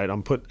 this, all right,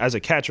 as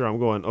a catcher, I'm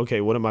going, okay,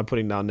 what am I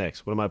putting down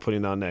next?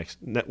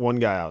 One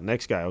guy out,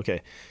 next guy,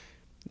 okay.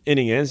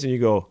 Inning ends and you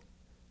go,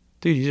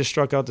 dude, you just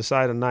struck out the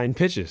side on 9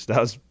 pitches. That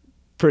was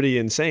pretty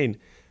insane.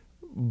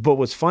 But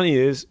what's funny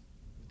is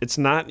it's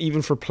not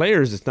even for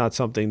players. It's not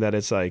something that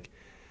it's like,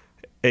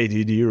 hey,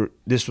 dude,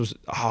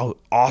 how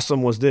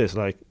awesome was this?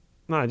 Like,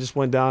 no, I just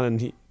went down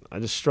and I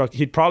just struck.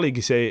 He'd probably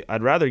say,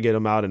 I'd rather get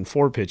him out in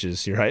 4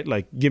 pitches, right?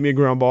 Like, give me a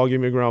ground ball,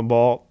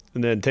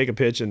 and then take a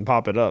pitch and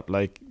pop it up.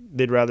 Like,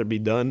 they'd rather be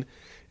done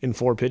in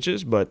 4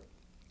 pitches, but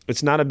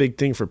it's not a big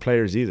thing for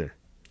players either.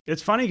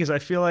 It's funny because I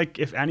feel like,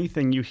 if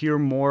anything, you hear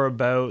more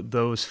about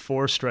those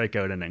 4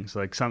 strikeout innings.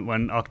 Like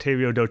when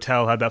Octavio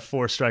Dotel had that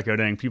 4 strikeout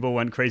inning, people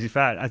went crazy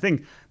fat. I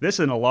think this,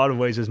 in a lot of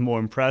ways, is more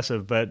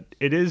impressive, but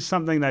it is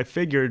something that I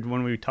figured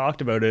when we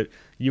talked about it,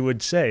 you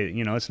would say,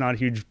 it's not a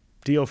huge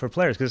deal for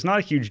players because it's not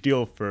a huge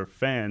deal for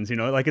fans.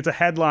 Like it's a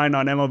headline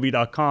on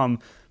MLB.com,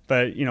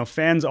 but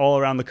fans all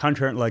around the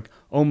country aren't like,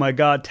 oh my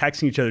God,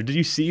 texting each other. Did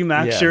you see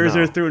Max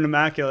Scherzer threw an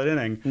immaculate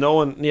inning? No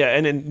one,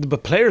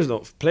 but players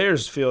don't.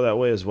 Players feel that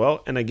way as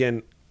well. And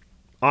again,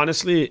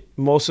 honestly,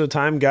 most of the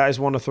time, guys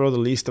want to throw the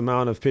least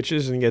amount of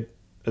pitches and get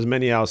as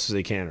many outs as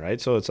they can,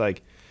 right? So it's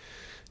like,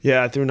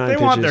 yeah, I threw 9 pitches.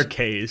 They want their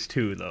Ks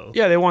too, though.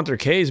 Yeah, they want their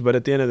Ks, but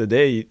at the end of the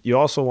day, you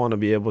also want to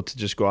be able to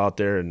just go out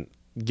there and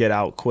get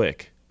out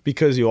quick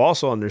because you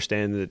also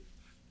understand that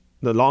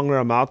The longer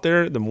I'm out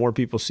there, the more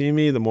people see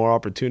me, the more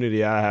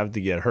opportunity I have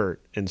to get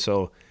hurt. And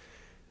so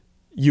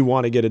you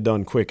want to get it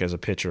done quick as a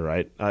pitcher,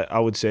 right? I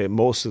would say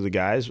most of the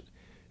guys,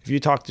 if you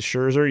talk to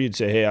Scherzer, you'd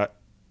say, hey,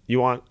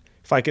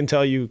 if I can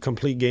tell you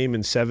complete game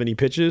in 70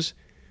 pitches,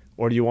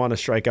 or do you want to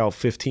strike out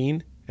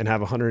 15 and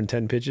have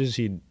 110 pitches?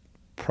 He'd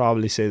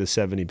probably say the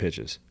 70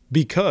 pitches.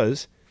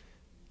 Because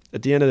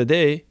at the end of the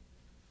day,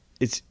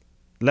 it's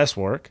less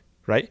work,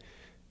 right?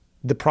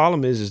 The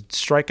problem is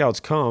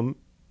strikeouts come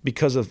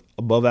because of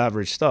above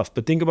average stuff.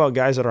 But think about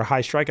guys that are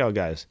high strikeout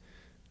guys.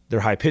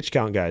 They're high pitch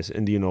count guys.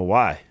 And do you know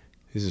why?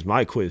 This is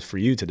my quiz for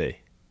you today.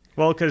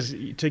 Well, because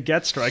to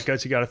get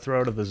strikeouts, you got to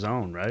throw to the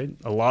zone, right?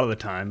 A lot of the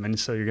time. And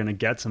so you're going to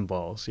get some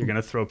balls. You're going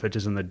to throw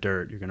pitches in the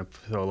dirt. You're going to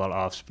throw a lot of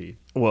off speed.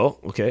 Well,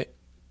 okay.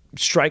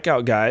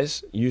 Strikeout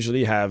guys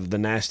usually have the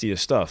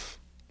nastiest stuff.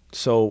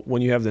 So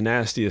when you have the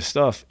nastiest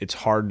stuff, it's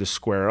hard to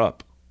square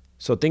up.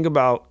 So think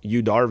about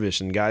Yu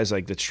Darvish and guys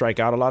like that strike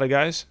out a lot of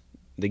guys.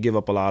 They give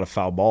up a lot of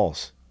foul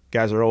balls.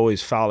 Guys are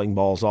always fouling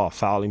balls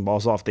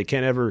off. They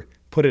can't ever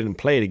put it in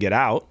play to get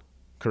out,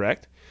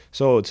 correct?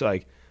 So it's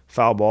like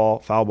foul ball,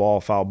 foul ball,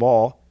 foul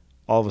ball.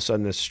 All of a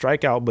sudden it's a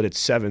strikeout, but it's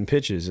 7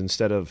 pitches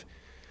instead of,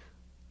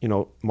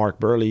 Mark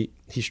Burley.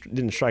 He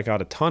didn't strike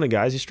out a ton of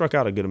guys. He struck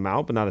out a good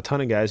amount, but not a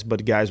ton of guys.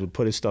 But guys would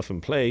put his stuff in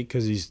play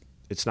because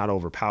it's not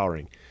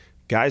overpowering.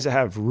 Guys that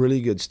have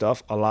really good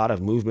stuff, a lot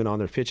of movement on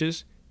their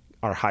pitches,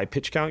 are high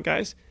pitch count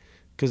guys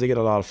because they get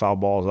a lot of foul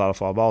balls.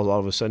 All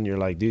of a sudden you're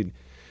like, dude,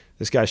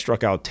 this guy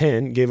struck out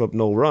 10, gave up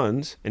no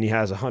runs, and he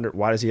has 100.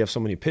 Why does he have so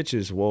many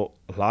pitches? Well,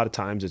 a lot of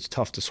times it's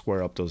tough to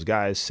square up those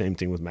guys. Same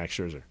thing with Max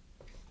Scherzer.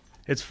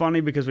 It's funny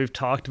because we've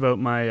talked about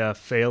my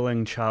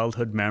failing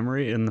childhood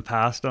memory in the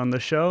past on the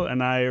show,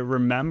 and I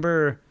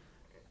remember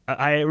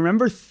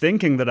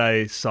thinking that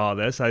I saw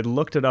this. I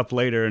looked it up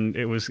later, and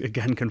it was,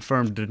 again,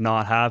 confirmed did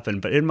not happen.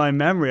 But in my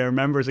memory, I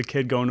remember as a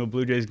kid going to a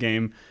Blue Jays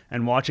game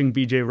and watching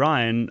B.J.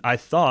 Ryan, I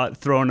thought,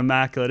 throw an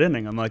immaculate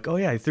inning. I'm like, oh,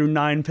 yeah, he threw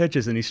 9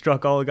 pitches, and he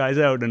struck all the guys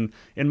out. And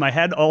in my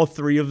head, all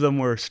 3 of them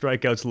were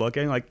strikeouts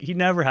looking. Like, he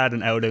never had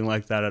an outing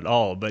like that at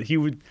all. But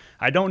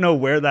I don't know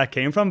where that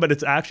came from, but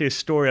it's actually a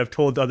story I've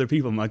told to other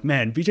people. I'm like,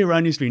 man, B.J.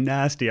 Ryan used to be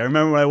nasty. I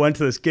remember when I went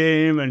to this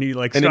game, and he,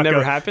 struck out. And it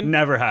never happened?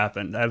 Never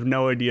happened. I have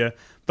no idea.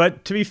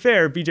 But to be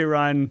fair, B.J.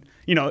 Ryan,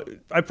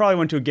 I probably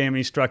went to a game and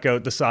he struck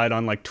out the side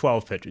on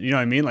 12 pitches. You know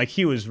what I mean?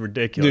 He was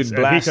ridiculous. Dude,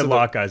 and he could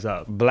lock guys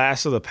up.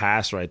 Blast of the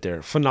past right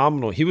there.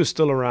 Phenomenal. He was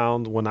still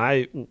around when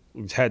I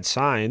had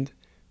signed.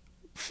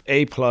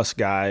 A-plus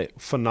guy.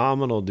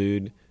 Phenomenal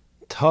dude.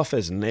 Tough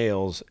as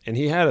nails. And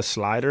he had a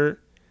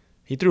slider.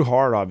 He threw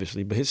hard,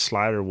 obviously, but his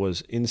slider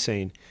was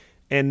insane.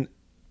 And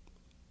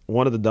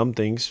one of the dumb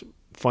things,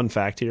 fun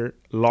fact here,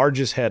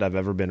 largest head I've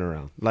ever been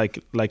around.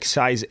 Like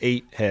size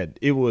 8 head.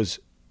 It was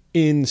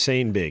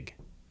insane big.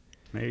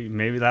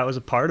 Maybe that was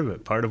a part of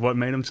it. Part of what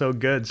made him so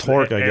good.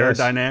 Torque, I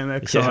guess.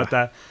 Aerodynamics, something like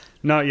that.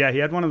 No, yeah, he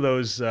had one of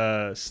those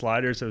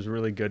sliders that was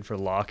really good for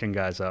locking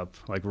guys up,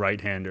 like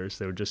right-handers.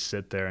 They would just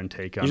sit there and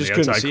take on the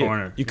outside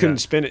corner. You couldn't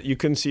spin it. You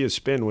couldn't see his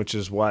spin, which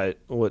is what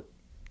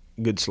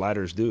good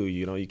sliders do.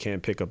 You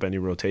can't pick up any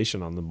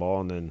rotation on the ball,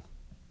 and then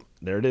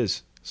there it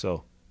is.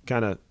 So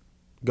kind of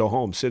go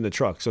home, sit in the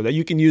truck. So that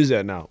you can use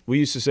that now. We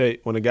used to say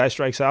when a guy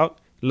strikes out,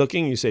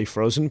 looking, you say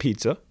frozen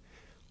pizza,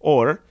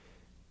 or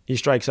he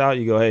strikes out,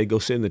 you go, hey, go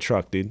sit in the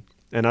truck, dude.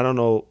 And I don't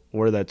know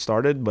where that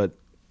started, but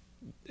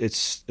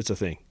it's a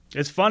thing.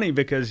 It's funny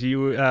because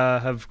you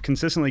have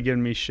consistently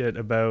given me shit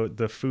about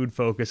the food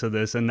focus of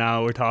this, and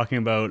now we're talking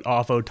about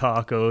Offo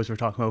tacos, we're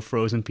talking about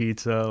frozen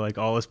pizza,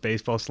 all this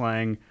baseball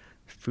slang.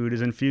 Food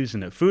is infused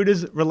in it. Food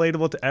is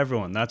relatable to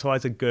everyone. That's why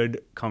it's a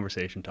good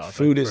conversation topic.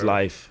 Food is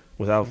life.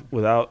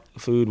 Without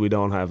food, we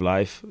don't have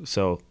life.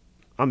 So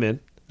I'm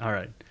in. All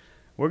right.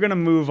 We're going to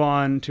move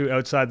on to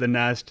Outside the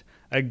Nest.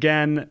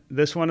 Again,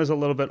 this one is a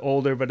little bit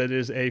older, but it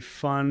is a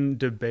fun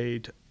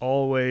debate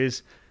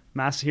always.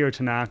 Masahiro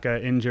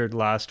Tanaka injured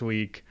last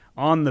week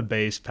on the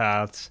base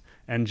paths,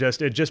 and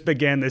it just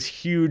began this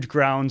huge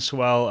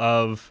groundswell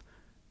of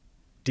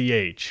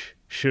DH.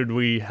 Should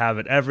we have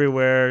it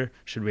everywhere?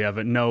 Should we have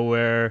it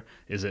nowhere?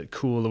 Is it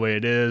cool the way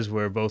it is,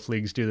 where both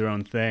leagues do their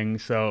own thing?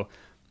 So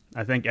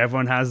I think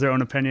everyone has their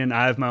own opinion.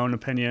 I have my own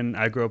opinion.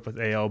 I grew up with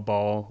AL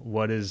ball.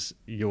 What is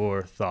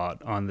your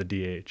thought on the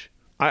DH?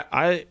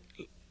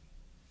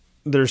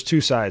 There's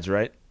 2 sides,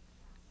 right?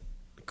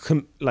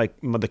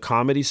 The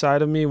comedy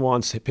side of me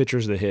wants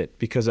pitchers to hit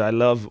because I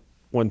love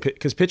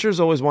because pitchers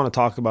always want to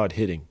talk about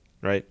hitting,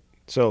 right?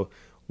 So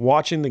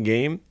watching the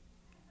game,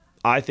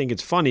 I think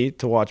it's funny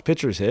to watch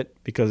pitchers hit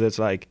because it's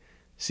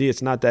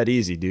it's not that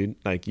easy, dude.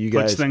 You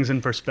guys puts things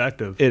in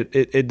perspective.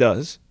 It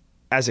does.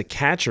 As a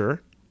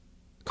catcher,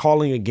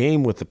 calling a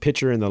game with the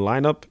pitcher in the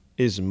lineup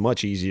is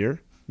much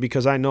easier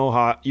because I know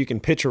how you can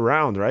pitch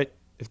around, right?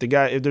 If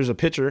there's a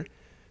pitcher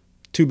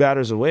 2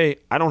 batters away,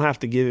 I don't have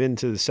to give in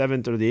to the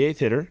 7th or the 8th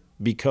hitter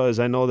because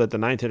I know that the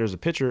 9th hitter is a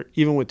pitcher.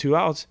 Even with 2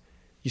 outs,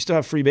 you still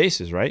have free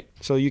bases, right?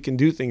 So you can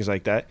do things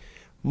like that.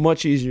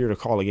 Much easier to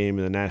call a game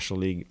in the National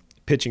League,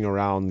 pitching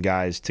around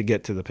guys to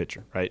get to the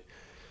pitcher, right?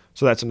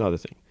 So that's another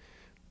thing.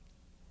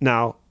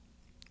 Now,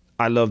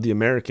 I love the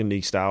American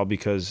League style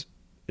because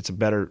it's a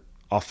better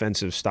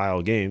offensive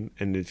style game.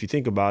 And if you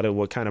think about it,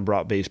 what kind of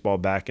brought baseball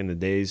back in the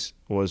days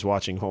was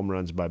watching home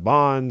runs by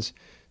Bonds,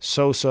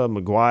 Sosa,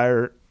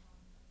 McGuire.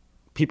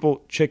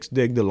 Chicks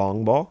dig the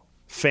long ball.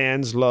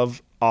 Fans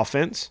love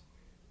offense.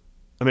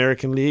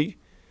 American League,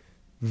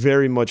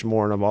 very much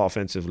more of an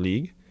offensive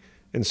league.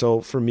 And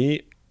so for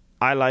me,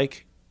 I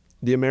like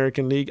the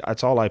American League.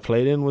 That's all I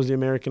played in was the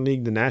American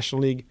League. The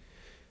National League,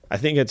 I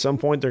think at some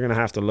point they're going to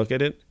have to look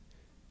at it.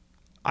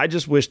 I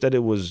just wish that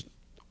it was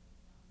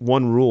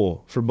one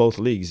rule for both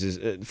leagues,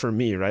 is for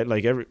me, right?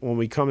 Like when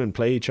we come and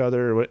play each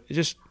other,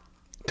 just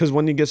because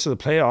when it gets to the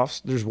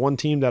playoffs, there's one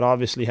team that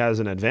obviously has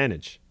an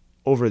advantage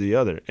over the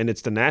other, and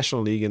it's the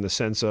National League in the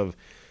sense of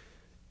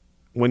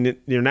when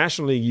your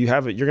National League, you're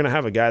going to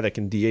have a guy that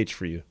can DH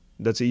for you.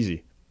 That's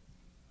easy.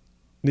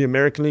 The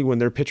American League, when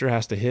their pitcher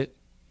has to hit,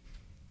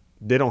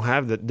 they don't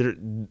have that.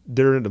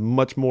 They're in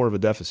much more of a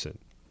deficit.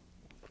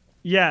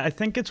 Yeah, I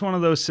think it's one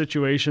of those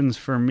situations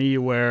for me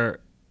where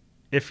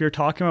if you're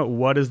talking about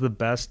what is the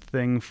best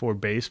thing for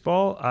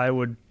baseball, I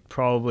would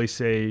probably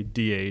say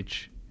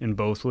DH in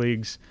both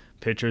leagues.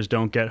 Pitchers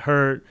don't get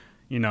hurt.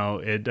 You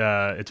know,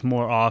 it's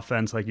more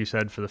offense, like you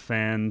said, for the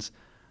fans.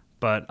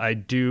 But I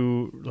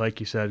do,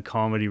 like you said,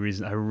 comedy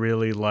reasons. I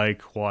really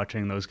like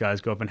watching those guys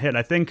go up and hit.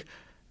 I think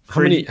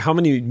how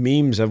many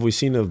memes have we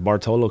seen of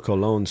Bartolo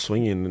Colon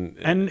swinging?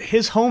 And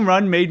his home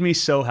run made me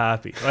so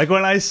happy. Like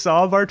when I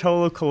saw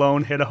Bartolo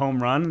Colon hit a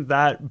home run,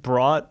 that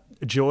brought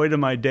joy to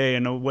my day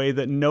in a way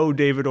that no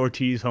David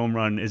Ortiz home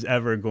run is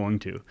ever going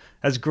to.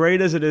 As great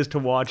as it is to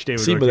watch David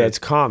Ortiz. But that's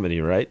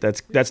comedy, right?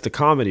 That's the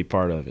comedy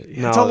part of it.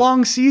 It's a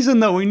long season,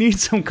 though. We need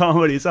some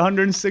comedy. It's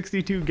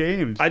 162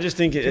 games. I just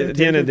think at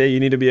the end of the day, you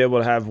need to be able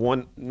to have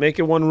make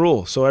it one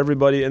rule. So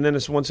everybody, and then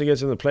it's once it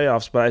gets in the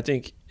playoffs. But I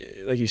think,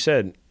 like you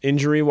said,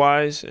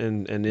 injury-wise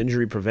and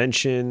injury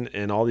prevention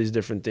and all these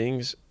different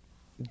things,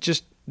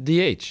 just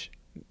DH.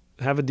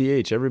 Have a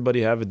DH.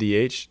 Everybody have a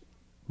DH.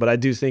 But I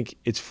do think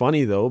it's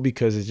funny, though,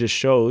 because it just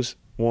shows,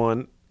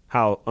 one,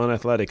 how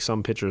unathletic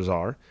some pitchers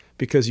are.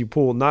 Because you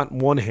pull not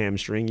one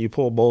hamstring, you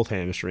pull both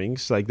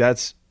hamstrings. Like,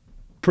 that's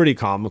pretty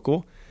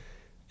comical.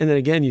 And then,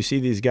 again, you see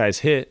these guys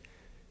hit.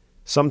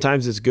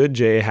 Sometimes it's good.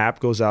 J.A. Happ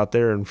goes out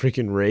there and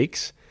freaking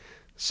rakes.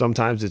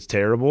 Sometimes it's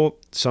terrible.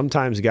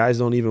 Sometimes guys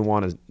don't even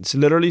want to. It's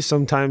literally,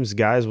 sometimes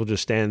guys will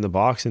just stand in the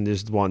box and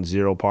just want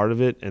zero part of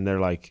it. And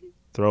they're like,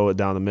 throw it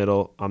down the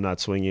middle. I'm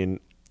not swinging.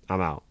 I'm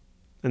out.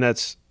 And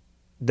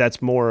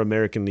that's more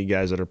American League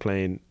guys that are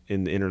playing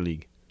in the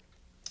interleague.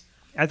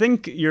 I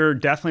think you're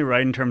definitely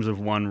right in terms of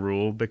one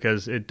rule,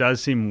 because it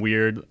does seem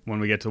weird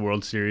when we get to the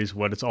World Series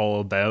what it's all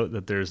about,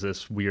 that there's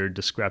this weird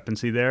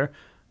discrepancy there.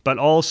 But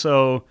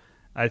also,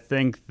 I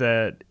think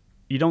that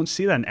you don't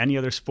see that in any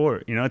other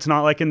sport. You know, it's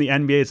not like in the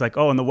NBA, it's like,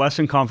 oh, in the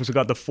Western Conference, we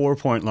got the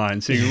 4-point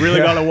line. So you really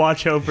got to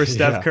watch out for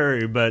Steph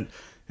Curry. But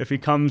if he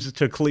comes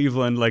to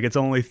Cleveland, like, it's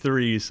only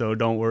 3, so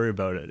don't worry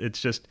about it.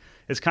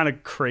 It's kind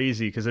of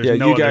crazy because there's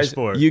no other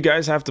sport. You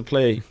guys have to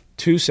play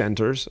 2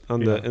 centers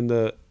in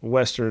the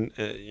Western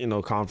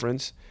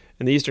Conference.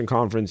 In the Eastern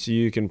Conference,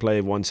 you can play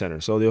 1 center.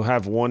 So you'll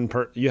have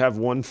you have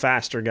one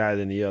faster guy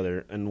than the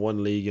other in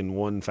one league and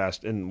one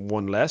fast and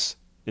one less.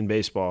 In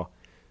baseball,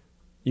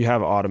 you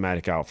have an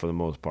automatic out for the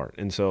most part.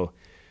 And so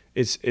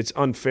it's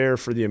unfair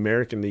for the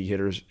American League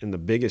hitters in the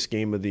biggest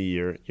game of the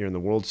year. You're in the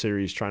World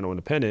Series trying to win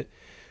a pennant,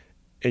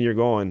 and you're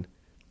going,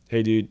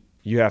 hey, dude,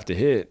 you have to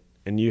hit.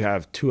 And you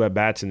have 2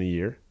 at-bats in the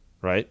year,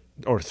 right?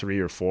 Or 3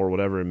 or 4,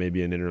 whatever it may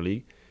be in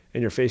interleague.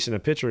 And you're facing a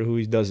pitcher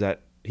who does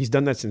that. He's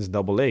done that since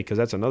AA, because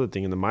that's another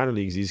thing. In the minor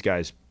leagues, these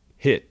guys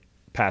hit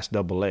past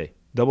AA. AA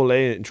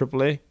and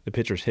AAA, the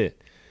pitchers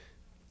hit.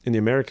 In the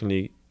American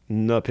League,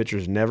 the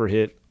pitchers never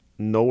hit,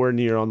 nowhere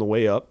near on the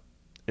way up.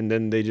 And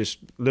then they just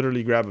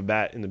literally grab a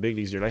bat in the big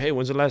leagues. They're like, hey,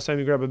 when's the last time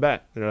you grabbed a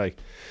bat? And they're like,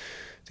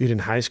 dude, in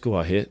high school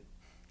I hit.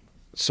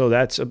 So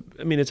it's a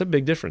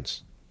big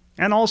difference.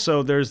 And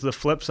also, there's the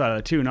flip side of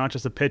it, too, not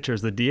just the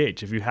pitchers, the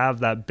DH. If you have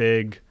that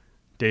big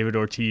David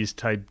Ortiz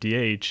type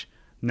DH,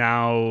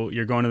 now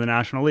you're going to the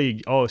National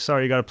League. Oh,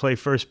 sorry, you got to play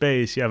first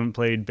base. You haven't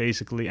played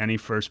basically any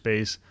first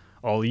base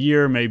all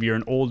year. Maybe you're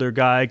an older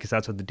guy, because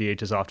that's what the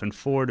DH is often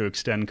for, to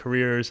extend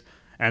careers.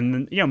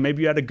 And,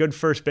 maybe you had a good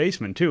first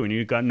baseman, too, and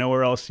you got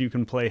nowhere else you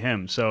can play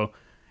him. So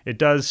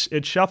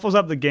it shuffles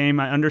up the game.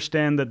 I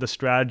understand that the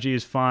strategy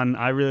is fun.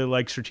 I really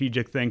like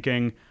strategic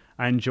thinking.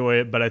 I enjoy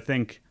it, but I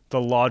think the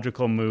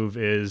logical move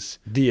is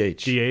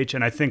DH,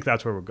 and I think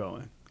that's where we're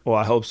going. Well,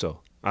 I hope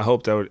so. I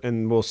hope that,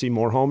 and we'll see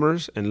more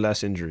homers and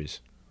less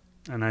injuries.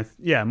 And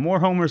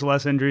more homers,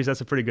 less injuries. That's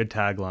a pretty good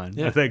tagline.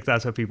 Yeah. I think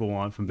that's what people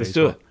want from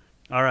baseball. Let's do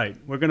it. All right,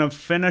 we're going to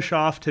finish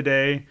off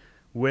today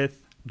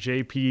with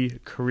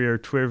JP Career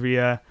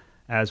Trivia,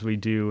 as we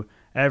do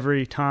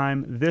every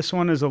time. This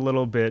one is a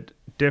little bit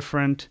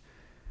different,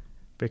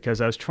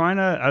 because I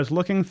was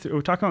looking through, we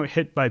were talking about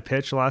hit by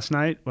pitch last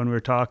night when we were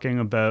talking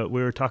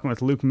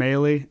with Luke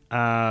Maley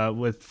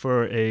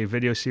for a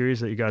video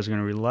series that you guys are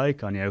going to really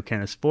like on Yahoo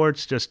Canada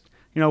Sports. Just,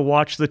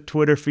 watch the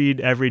Twitter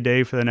feed every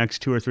day for the next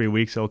 2 or 3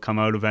 weeks. It'll come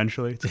out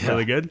eventually. It's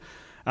really good.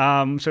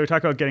 So we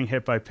talked about getting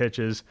hit by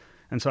pitches.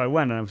 And so I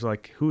went and I was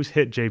like, who's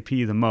hit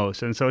JP the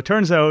most? And so it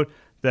turns out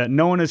that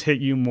no one has hit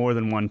you more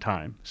than one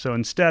time. So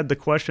instead, the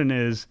question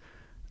is,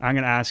 I'm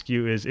going to ask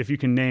you is if you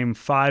can name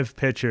 5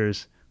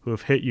 pitchers who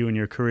have hit you in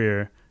your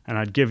career, and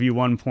I'd give you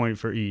 1 point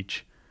for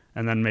each.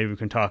 And then maybe we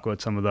can talk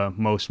about some of the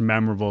most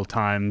memorable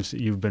times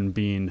you've been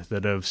beaned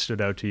that have stood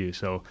out to you.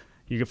 So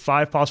you get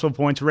 5 possible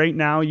points. Right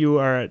now, you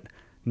are at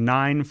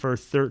 9 for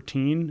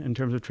 13 in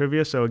terms of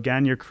trivia. So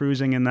again, you're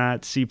cruising in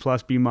that C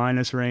plus B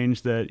minus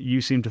range that you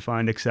seem to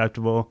find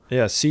acceptable.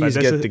 Yeah, C's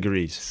get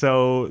degrees.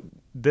 So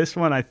this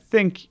one, I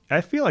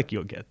feel like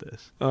you'll get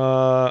this.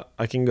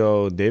 I can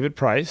go David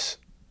Price.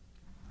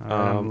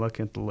 I'm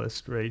looking at the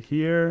list right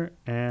here,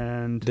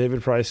 and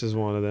David Price is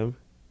one of them.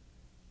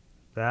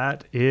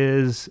 That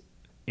is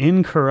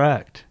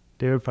incorrect.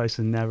 David Price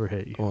has never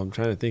hit you. Oh, I'm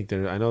trying to think.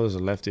 I know there's a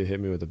lefty who hit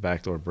me with a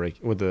backdoor break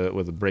with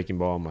a breaking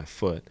ball on my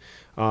foot.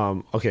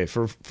 Okay,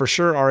 for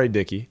sure R.A.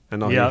 Dickey. I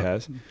know he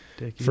has.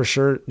 Dickey. For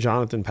sure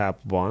Jonathan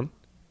Papelbon.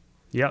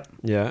 Yep.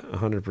 Yeah,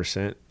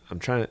 100%. I'm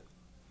trying to.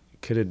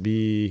 Could it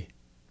be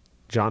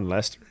John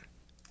Lester?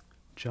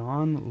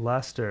 John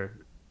Lester.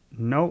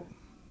 Nope.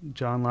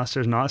 John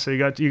Lester's not. So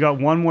you got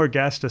one more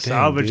guess to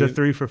salvage a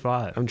 3 for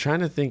 5. I'm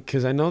trying to think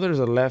because I know there's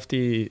a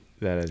lefty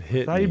that had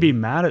hit. I thought you'd be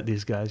mad at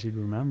these guys. You'd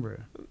remember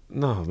it.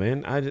 No,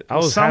 man. I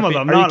was some happy. of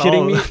them. Are not you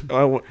kidding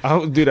all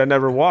me? Dude, I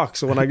never walked.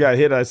 So when I got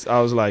hit,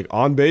 I was like,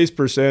 on base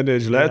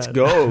percentage, let's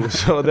go.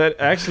 So that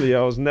actually,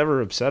 I was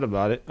never upset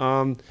about it.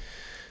 I'll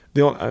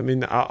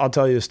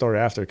tell you the story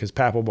after because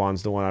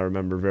Papelbon's the one I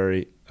remember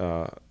very.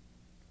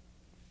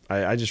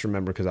 I just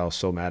remember because I was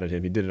so mad at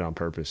him. He did it on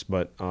purpose.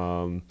 But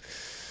man,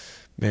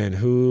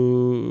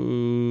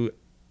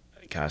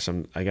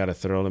 I got to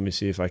throw. Let me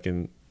see if I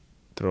can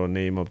throw a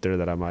name up there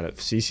that I might have.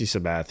 CC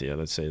Sabathia,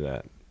 let's say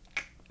that.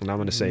 And I'm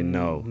going to say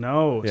no.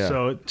 No. Yeah.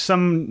 So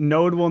some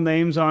notable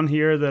names on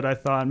here that I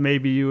thought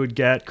maybe you would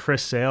get.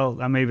 Chris Sale.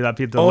 Maybe that'd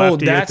be the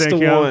lefty you're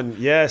thinking of. Oh, that's the one.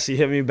 Yes, he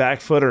hit me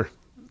back footer.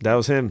 That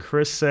was him.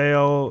 Chris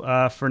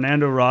Sale.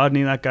 Fernando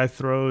Rodney. That guy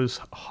throws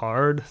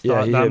hard.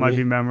 Thought that might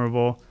be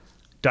memorable.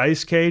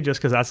 Dice K, just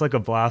because that's like a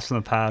blast from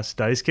the past.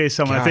 Dice K,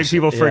 someone I think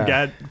people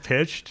forget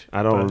pitched.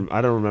 I don't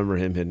remember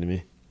him hitting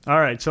me. All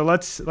right, so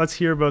let's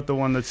hear about the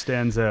one that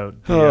stands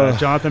out.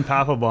 Jonathan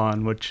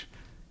Papelbon, which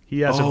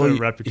he has a bit of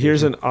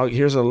reputation.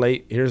 Here's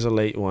a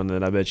late one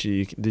that I bet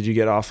you did you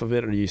get off of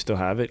it or do you still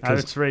have it?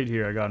 It's right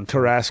here. I got it.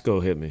 Carrasco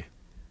hit me.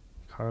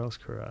 Carlos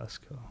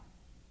Carrasco.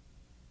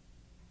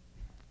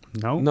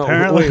 No,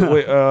 wait.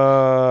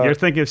 You're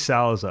thinking of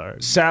Salazar.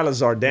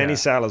 Danny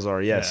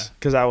Salazar, yes,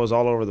 because I was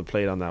all over the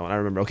plate on that one. I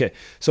remember. Okay,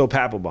 so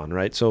Papelbon,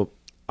 right? So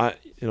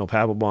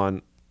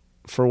Papelbon,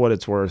 for what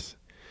it's worth,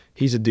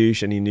 he's a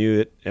douche, and he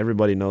knew it.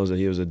 Everybody knows that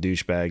he was a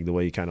douchebag the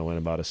way he kind of went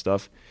about his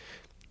stuff.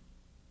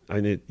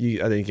 I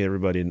think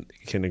everybody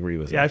can agree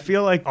with that. Yeah, I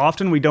feel like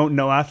often we don't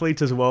know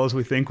athletes as well as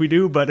we think we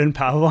do, but in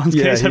Papelbon's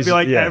case, I feel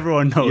like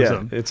everyone knows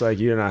him. It's like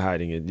you're not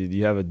hiding it.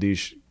 You have a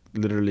douche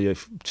literally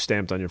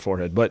stamped on your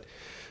forehead, but.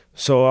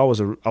 So I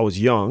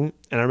was young,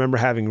 and I remember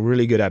having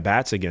really good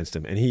at-bats against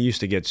him, and he used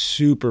to get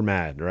super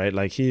mad, right?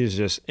 Like he was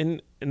just – and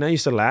I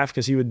used to laugh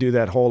because he would do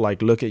that whole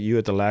like look at you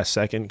at the last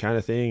second kind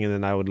of thing, and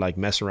then I would like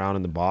mess around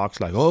in the box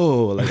like,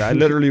 oh, like I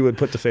literally would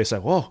put the face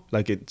like, whoa,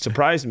 like it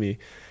surprised me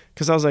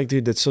because I was like,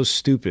 dude, that's so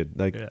stupid.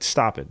 Like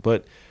stop it.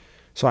 But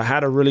so I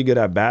had a really good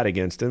at-bat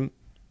against him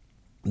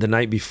the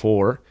night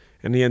before,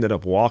 and he ended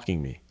up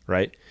walking me,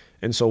 right?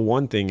 And so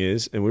one thing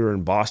is – and we were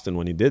in Boston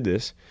when he did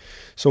this.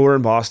 So we're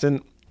in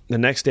Boston – the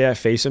next day I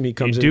face him, he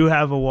comes in. You do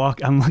have a walk.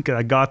 I'm looking.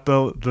 I got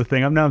the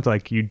thing up now. It's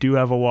like you do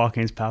have a walk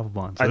against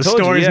Papelbon. So the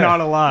story's not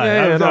a lie.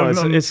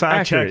 It's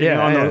fact checking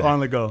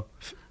on the go.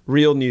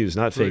 Real news,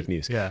 not fake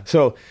news. Yeah.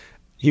 So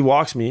he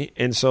walks me,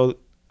 and so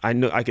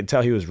I could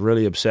tell he was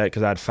really upset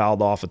because I'd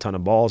fouled off a ton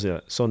of balls.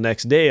 So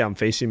next day I'm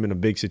facing him in a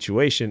big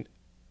situation,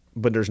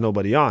 but there's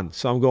nobody on.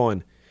 So I'm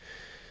going,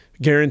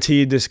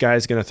 guaranteed this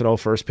guy's going to throw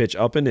first pitch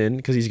up and in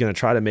because he's going to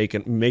try to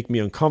make me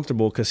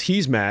uncomfortable because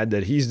he's mad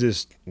that he's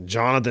this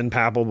Jonathan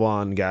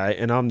Papelbon guy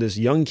and I'm this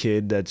young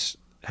kid that's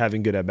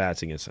having good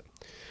at-bats against him.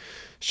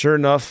 Sure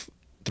enough,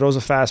 throws a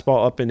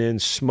fastball up and in,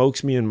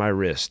 smokes me in my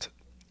wrist.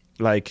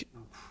 Like,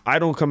 I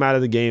don't come out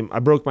of the game. I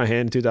broke my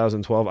hand in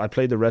 2012. I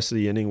played the rest of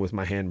the inning with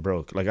my hand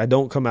broke. Like, I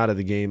don't come out of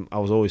the game. I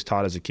was always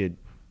taught as a kid,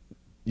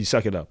 you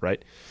suck it up,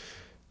 right?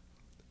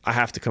 I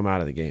have to come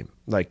out of the game.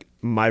 Like,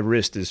 my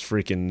wrist is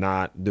freaking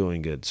not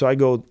doing good. So I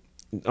go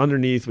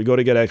underneath. We go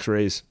to get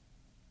x-rays.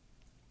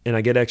 And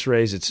I get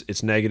x-rays.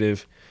 It's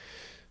negative.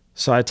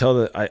 So I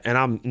tell I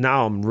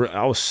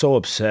was so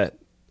upset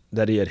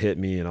that he had hit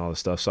me and all this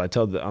stuff. So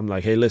I'm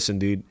like, hey, listen,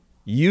 dude,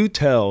 you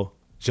tell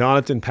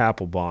Jonathan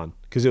Papelbon,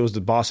 because it was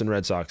the Boston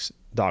Red Sox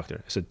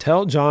doctor. I said,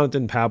 tell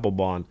Jonathan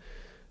Papelbon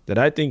that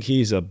I think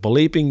he's a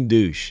bleeping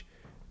douche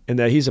and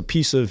that he's a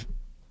piece of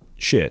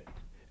shit.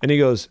 And he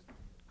goes,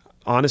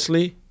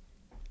 honestly,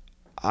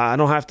 I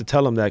don't have to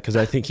tell him that because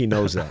I think he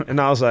knows that. And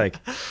I was like,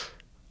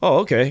 oh,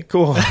 okay,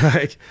 cool.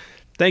 Like,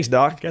 thanks,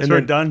 doc. Guess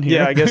we're done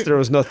here. Yeah, I guess there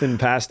was nothing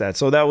past that.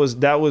 So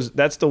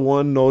that's the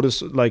one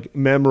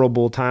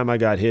memorable time I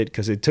got hit,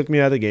 because it took me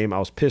out of the game. I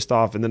was pissed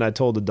off, and then I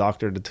told the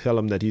doctor to tell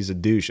him that he's a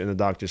douche, and the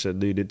doctor said,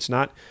 dude,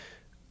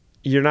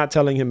 you're not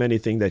telling him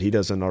anything that he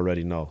doesn't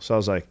already know. So I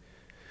was like,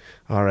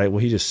 all right, well,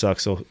 he just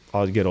sucks, so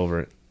I'll get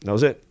over it. That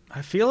was it.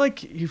 I feel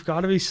like you've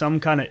got to be some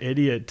kind of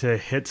idiot to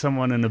hit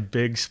someone in a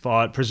big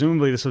spot.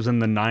 Presumably this was in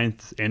the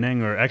 9th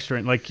inning or extra.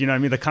 Like, you know what I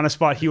mean? The kind of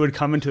spot he would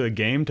come into a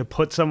game to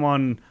put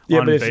someone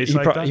on base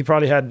like that. He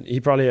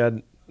probably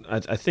had,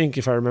 I think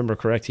if I remember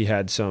correct, he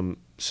had some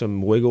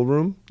wiggle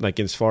room, like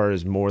as far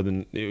as more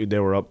than, they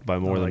were up by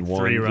more than 1.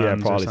 3 runs. Yeah,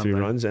 probably 3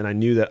 runs. And I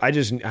knew that, I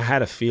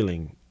had a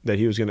feeling that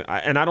he was going to,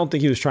 and I don't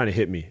think he was trying to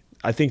hit me.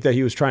 I think that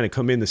he was trying to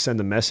come in to send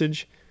a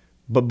message.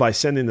 But by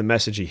sending the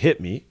message, he hit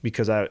me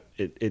because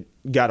it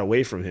got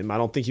away from him. I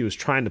don't think he was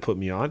trying to put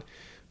me on,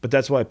 but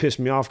that's why it pissed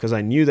me off, because I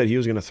knew that he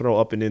was going to throw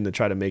up and in to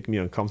try to make me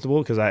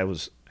uncomfortable, because I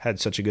had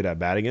such a good at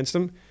bat against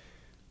him,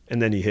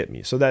 and then he hit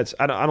me. So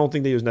I don't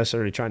think that he was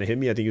necessarily trying to hit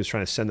me. I think he was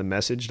trying to send a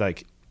message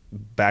like,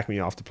 back me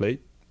off the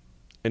plate,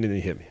 and then he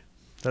hit me.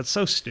 That's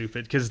so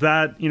stupid, because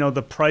that,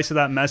 the price of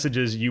that message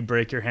is you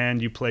break your hand,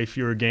 you play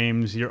fewer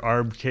games, your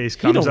ARB case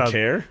comes out. He don't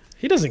care.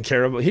 He doesn't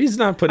care about. He's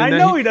not putting. I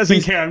know he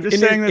doesn't care. I'm just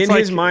saying that's in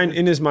his mind.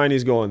 In his mind,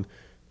 he's going,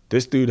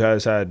 this dude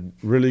has had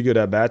really good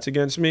at bats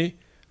against me.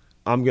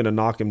 I'm gonna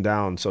knock him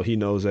down, so he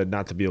knows that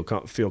not to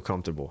feel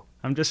comfortable.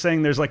 I'm just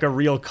saying there's like a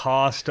real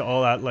cost to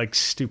all that like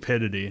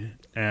stupidity,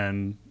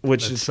 and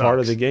which is part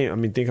of the game. I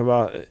mean, think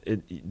about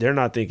it. They're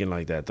not thinking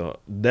like that,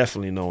 though.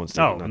 Definitely, no one's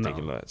thinking like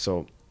that.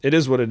 So it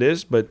is what it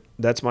is. But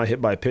that's my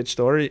hit by pitch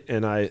story,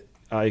 and I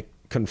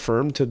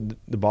confirmed to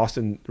the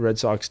Boston Red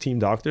Sox team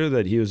doctor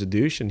that he was a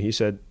douche, and he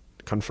said,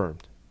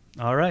 confirmed.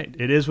 All right.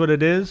 It is what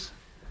it is.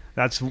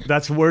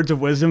 That's words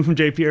of wisdom from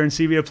JP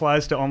Arencibia,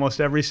 applies to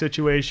almost every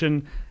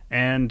situation.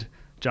 And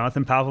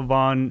Jonathan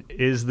Papelbon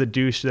is the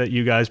douche that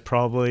you guys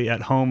probably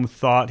at home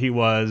thought he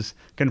was,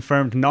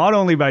 confirmed not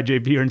only by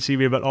JP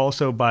Arencibia, but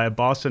also by a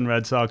Boston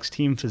Red Sox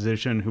team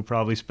physician who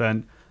probably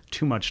spent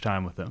too much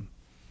time with him.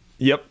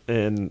 Yep.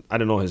 And I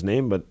don't know his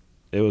name, but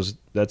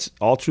that's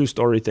all true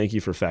story. Thank you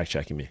for fact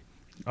checking me.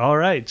 All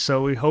right,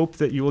 so we hope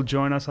that you will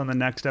join us on the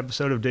next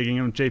episode of Digging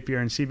In with JP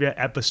Arencibia,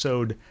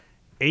 episode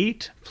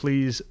 8.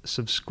 Please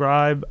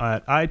subscribe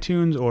at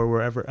iTunes or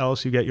wherever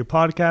else you get your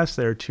podcasts.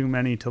 There are too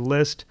many to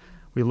list.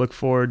 We look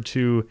forward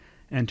to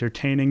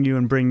entertaining you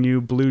and bringing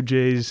you Blue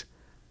Jays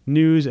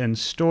news and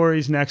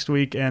stories next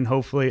week, and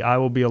hopefully I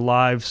will be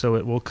alive so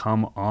it will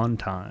come on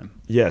time.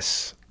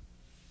 Yes.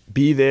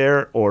 Be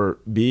there or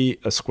be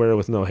a square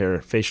with no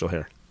hair, facial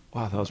hair.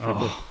 Wow, that was pretty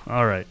good.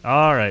 All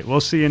right.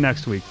 We'll see you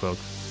next week,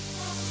 folks.